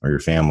friends or your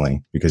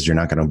family, because you're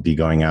not going to be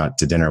going out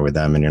to dinner with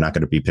them, and you're not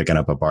going to be picking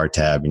up a bar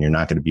tab, and you're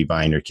not going to be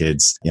buying your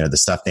kids, the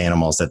stuffed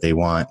animals that they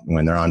want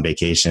when they're on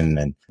vacation.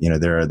 And,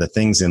 there are the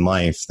things in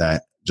life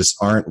that just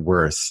aren't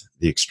worth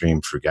the extreme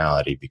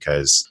frugality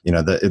because,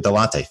 the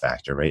latte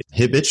factor, right?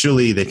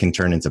 Habitually, they can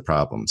turn into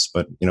problems.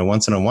 But,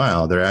 once in a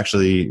while, they're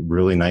actually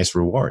really nice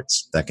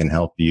rewards that can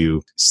help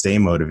you stay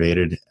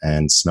motivated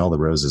and smell the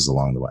roses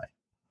along the way.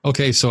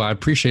 Okay, so I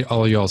appreciate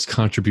all of y'all's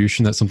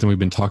contribution. That's something we've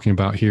been talking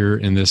about here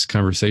in this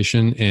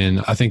conversation.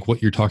 And I think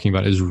what you're talking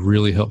about is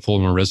really helpful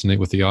and will resonate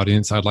with the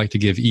audience. I'd like to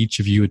give each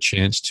of you a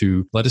chance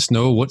to let us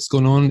know what's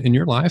going on in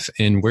your life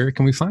and where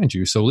can we find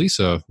you. So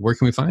Lisa, where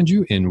can we find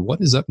you and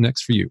what is up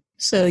next for you?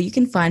 So you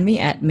can find me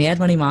at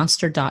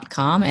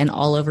madmoneymonster.com and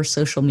all over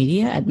social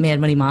media at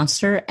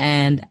madmoneymonster.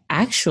 And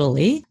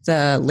actually,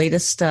 the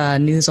latest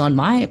news on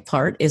my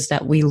part is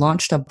that we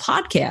launched a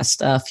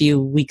podcast a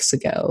few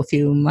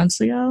months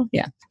ago.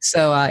 Yeah.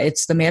 So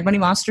it's the Mad Money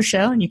Monster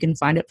Show, and you can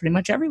find it pretty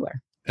much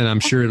everywhere. And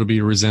I'm sure it'll be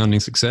a resounding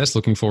success.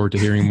 Looking forward to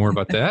hearing more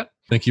about that.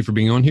 Thank you for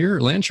being on here.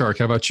 Landshark,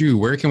 how about you?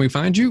 Where can we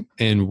find you?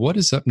 And what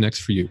is up next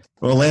for you?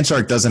 Well,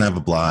 Landshark doesn't have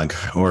a blog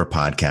or a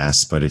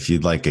podcast, but if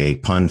you'd like a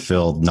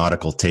pun-filled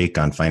nautical take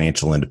on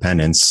financial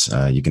independence,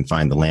 you can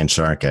find the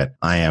Landshark at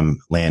I am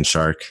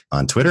Landshark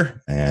on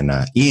Twitter and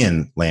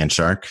Ian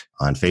Landshark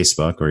on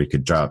Facebook, or you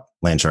could drop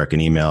Landshark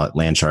an email at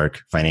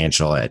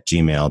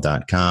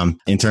landsharkfinancial@gmail.com.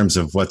 In terms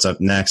of what's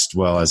up next,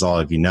 well, as all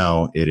of you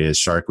know, it is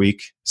Shark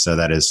Week. So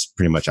that is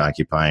pretty much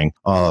occupying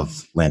all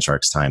of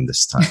Landshark's time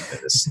this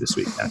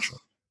week,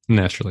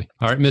 naturally.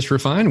 All right, Mr.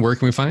 Refine, where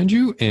can we find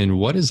you? And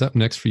what is up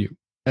next for you?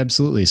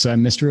 Absolutely. So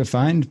I'm Mr.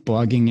 Refined,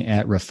 blogging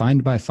at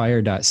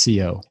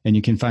refinedbyfire.co. And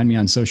you can find me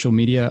on social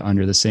media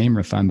under the same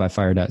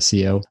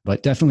refinedbyfire.co,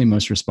 but definitely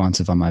most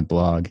responsive on my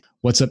blog.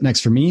 What's up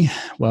next for me?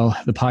 Well,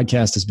 the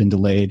podcast has been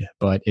delayed,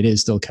 but it is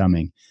still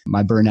coming.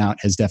 My burnout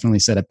has definitely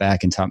set it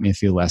back and taught me a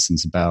few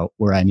lessons about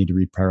where I need to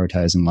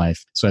reprioritize in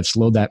life. So I've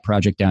slowed that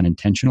project down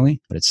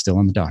intentionally, but it's still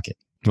on the docket.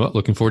 Well,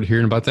 looking forward to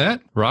hearing about that.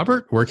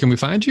 Robert, where can we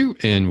find you?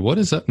 And what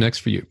is up next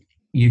for you?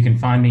 You can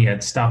find me at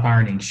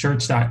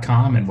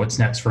stopironingshirts.com. And what's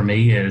next for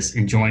me is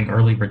enjoying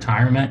early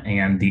retirement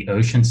and the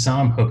ocean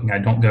some, hoping I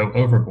don't go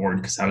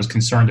overboard because I was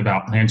concerned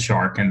about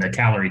Landshark and the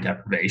calorie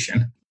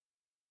deprivation.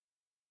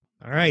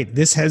 All right.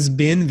 This has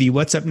been the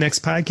What's Up Next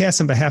podcast.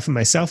 On behalf of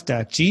myself,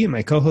 Doc G, and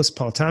my co-host,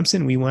 Paul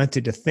Thompson, we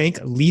wanted to thank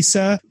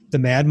Lisa, the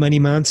Mad Money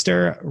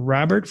Monster,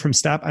 Robert from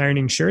Stop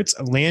Ironing Shirts,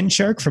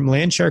 Landshark from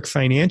Landshark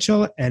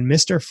Financial, and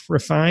Mr.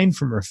 Refine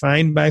from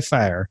Refined by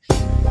Fire.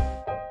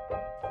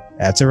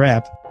 That's a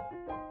wrap.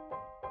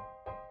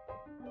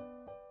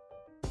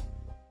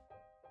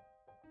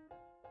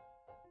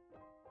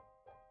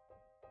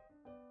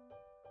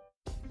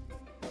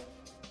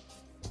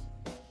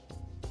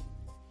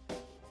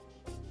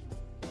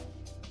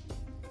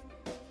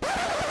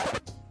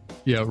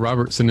 Yeah,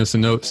 Robert sent us a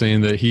note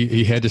saying that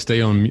he had to stay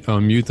on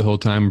mute the whole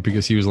time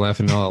because he was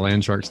laughing at all of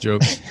Landshark's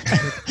jokes.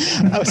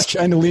 I was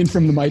trying to lean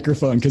from the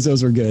microphone because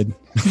those were good.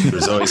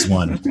 There's always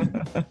one.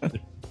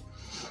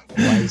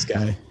 Wise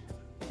guy.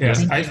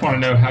 Yes, I just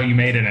want to know how you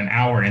made it an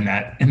hour in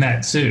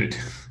that suit.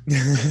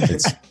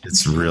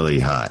 It's really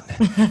hot.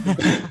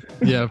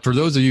 Yeah, for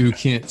those of you who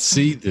can't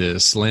see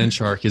this,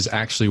 Landshark is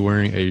actually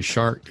wearing a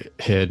shark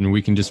head, and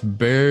we can just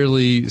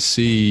barely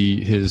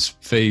see his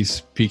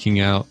face peeking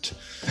out.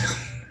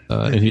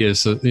 And he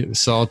has a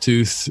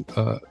sawtooth.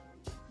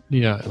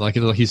 Like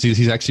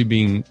he's actually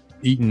being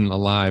eaten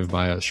alive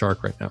by a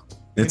shark right now.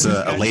 It's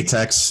a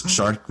latex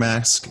shark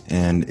mask,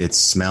 and it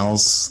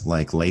smells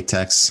like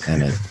latex,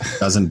 and it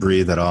doesn't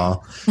breathe at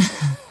all.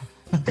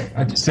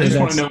 I just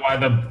want to know why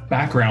the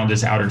background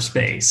is outer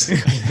space.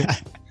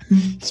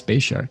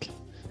 Space shark.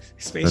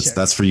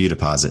 That's for you to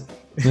posit.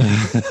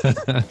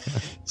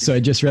 So I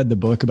just read the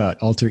book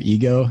about alter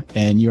ego,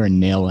 and you are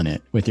nailing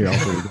it with your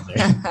alter ego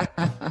there.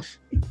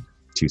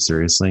 Too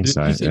seriously? Did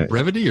you say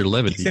brevity or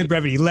levity? He said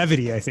brevity.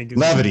 Levity, I think.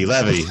 Levity.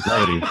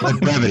 Like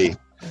brevity.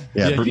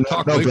 Yeah, you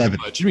talk no way brevity.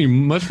 too much. You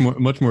mean much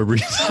more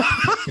brief.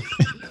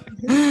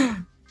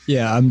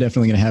 Yeah, I'm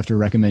definitely going to have to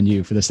recommend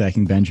you for the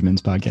Stacking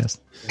Benjamins podcast.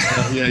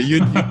 Yeah,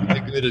 you'd be a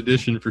good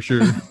addition for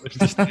sure.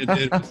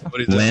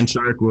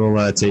 Landshark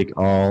will take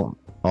all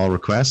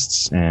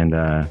requests, and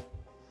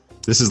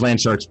this is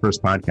Landshark's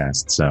first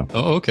podcast. So.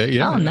 Oh, okay,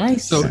 yeah. Oh,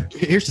 nice. So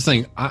here's the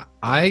thing: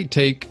 I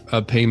take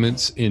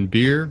payments in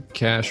beer,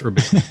 cash, or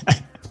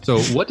Bitcoin. So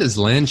what does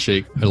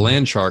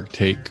Landshark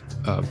take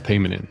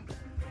payment in?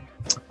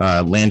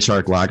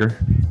 Landshark Lager.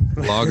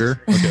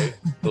 Lager. Okay.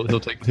 He'll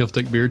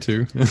take beer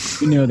too.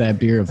 You know that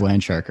beer of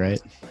Landshark, right?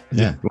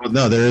 Yeah. Well,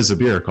 no, there is a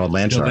beer called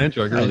Landshark. Yeah,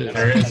 Landshark, really.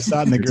 I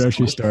saw it in the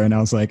grocery store, and I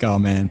was like, "Oh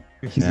man,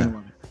 he's gonna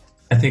love it."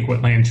 I think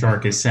what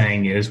Landshark is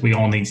saying is we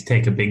all need to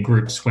take a big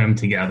group swim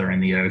together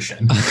in the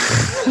ocean.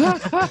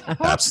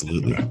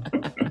 Absolutely.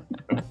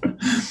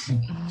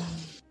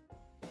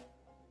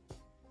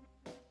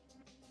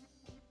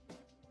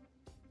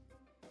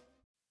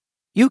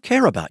 You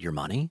care about your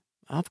money.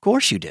 Of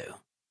course you do.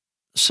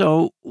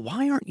 So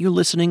why aren't you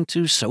listening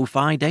to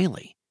SoFi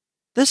Daily?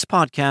 This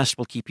podcast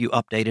will keep you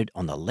updated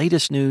on the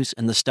latest news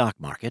in the stock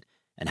market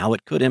and how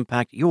it could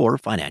impact your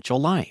financial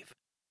life.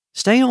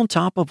 Stay on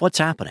top of what's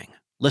happening.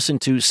 Listen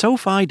to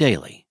SoFi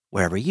Daily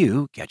wherever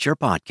you get your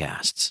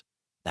podcasts.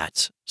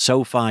 That's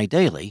SoFi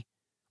Daily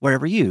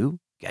wherever you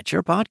get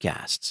your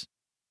podcasts.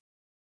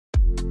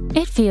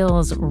 It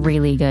feels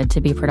really good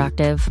to be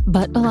productive,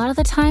 but a lot of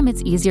the time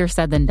it's easier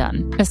said than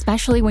done,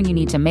 especially when you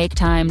need to make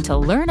time to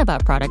learn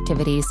about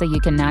productivity so you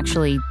can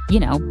actually,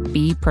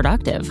 be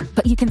productive.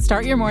 But you can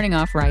start your morning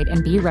off right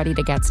and be ready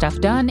to get stuff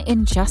done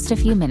in just a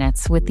few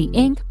minutes with the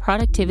Inc.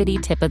 Productivity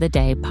Tip of the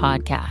Day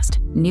podcast.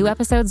 New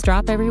episodes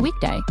drop every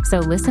weekday, so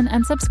listen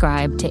and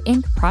subscribe to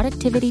Inc.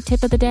 Productivity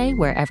Tip of the Day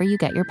wherever you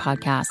get your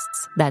podcasts.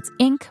 That's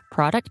Inc.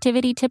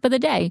 Productivity Tip of the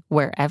Day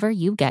wherever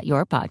you get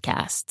your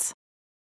podcasts.